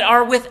them that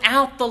are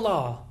without the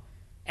law,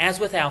 as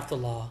without the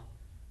law,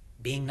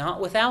 being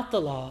not without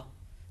the law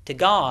to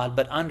God,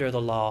 but under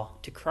the law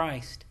to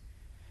Christ,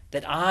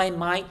 that I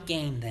might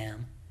gain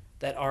them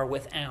that are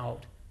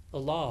without the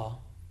law.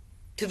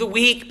 To the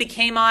weak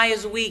became I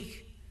as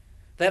weak,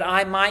 that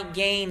I might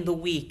gain the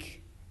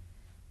weak.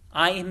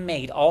 I am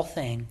made all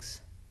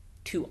things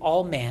to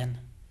all men,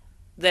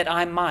 that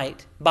I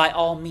might by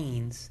all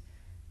means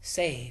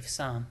save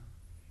some.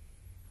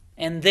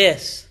 And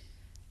this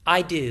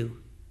I do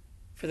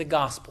for the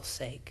gospel's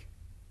sake,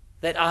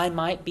 that I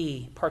might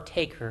be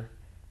partaker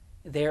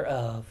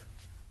thereof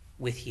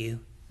with you.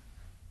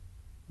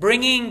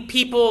 Bringing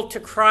people to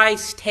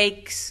Christ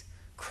takes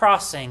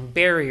crossing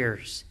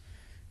barriers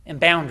and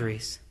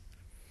boundaries.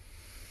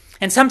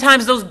 And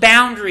sometimes those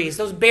boundaries,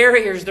 those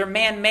barriers, they're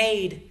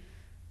man-made.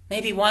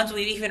 Maybe ones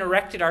we've even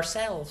erected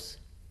ourselves.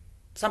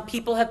 Some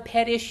people have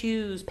pet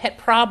issues, pet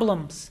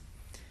problems.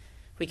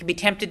 We can be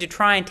tempted to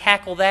try and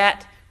tackle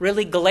that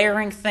really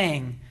glaring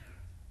thing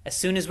as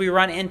soon as we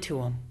run into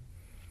them.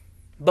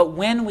 But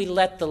when we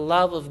let the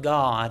love of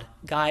God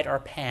guide our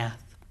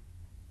path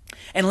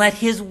and let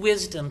His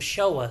wisdom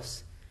show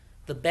us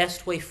the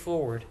best way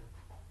forward,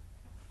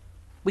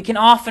 we can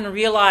often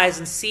realize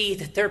and see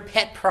that their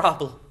pet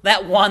problem,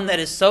 that one that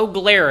is so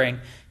glaring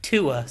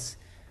to us,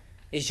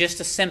 is just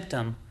a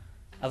symptom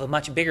of a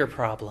much bigger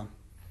problem.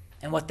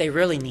 And what they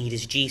really need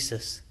is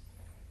Jesus.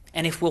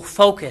 And if we'll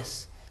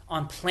focus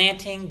on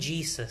planting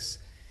Jesus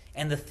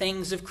and the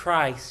things of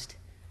Christ,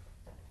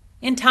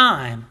 in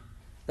time,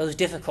 those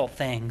difficult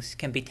things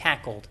can be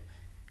tackled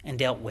and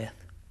dealt with.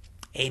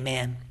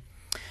 Amen.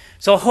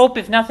 So I hope,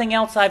 if nothing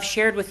else, I've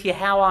shared with you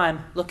how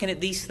I'm looking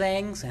at these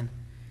things and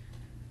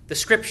the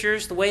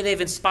Scriptures, the way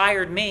they've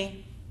inspired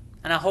me.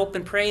 And I hope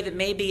and pray that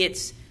maybe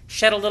it's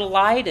shed a little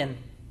light and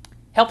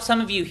helped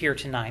some of you here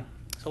tonight.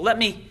 So let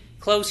me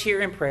close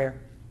here in prayer.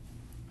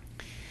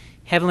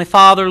 Heavenly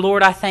Father,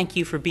 Lord, I thank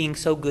you for being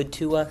so good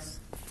to us.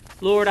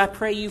 Lord, I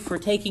pray you for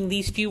taking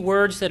these few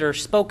words that are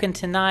spoken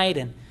tonight,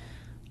 and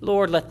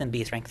Lord, let them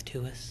be strength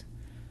to us.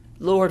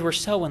 Lord, we're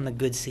sowing the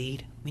good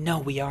seed. We know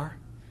we are.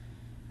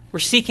 We're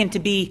seeking to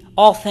be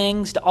all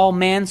things to all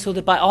men, so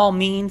that by all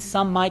means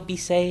some might be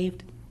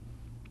saved.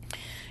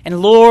 And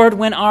Lord,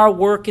 when our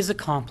work is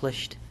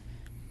accomplished,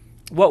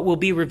 what will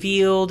be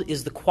revealed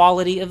is the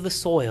quality of the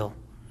soil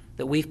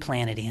that we've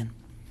planted in.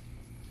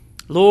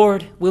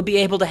 Lord, we'll be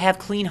able to have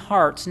clean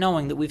hearts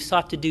knowing that we've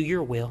sought to do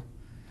your will.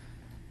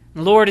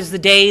 And Lord, as the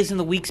days and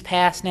the weeks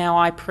pass now,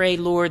 I pray,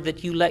 Lord,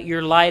 that you let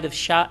your light of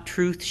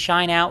truth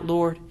shine out,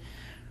 Lord,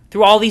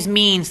 through all these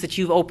means that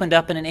you've opened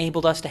up and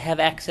enabled us to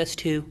have access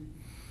to.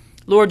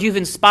 Lord, you've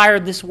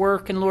inspired this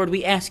work, and Lord,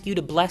 we ask you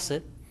to bless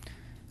it.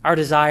 Our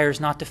desire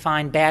is not to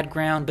find bad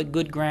ground, but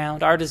good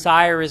ground. Our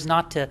desire is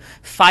not to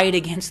fight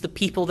against the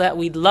people that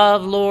we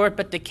love, Lord,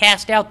 but to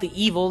cast out the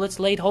evil that's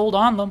laid hold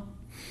on them.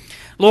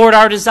 Lord,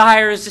 our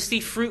desire is to see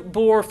fruit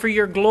bore for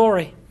your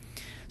glory.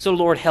 So,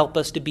 Lord, help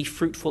us to be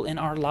fruitful in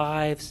our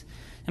lives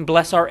and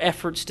bless our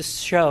efforts to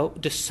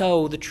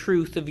sow the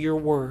truth of your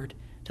word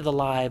to the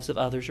lives of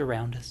others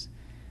around us.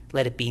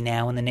 Let it be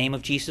now. In the name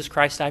of Jesus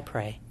Christ, I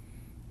pray.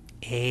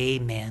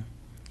 Amen.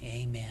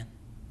 Amen.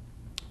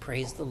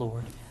 Praise the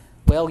Lord.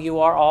 Well, you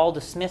are all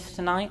dismissed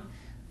tonight.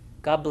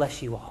 God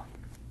bless you all.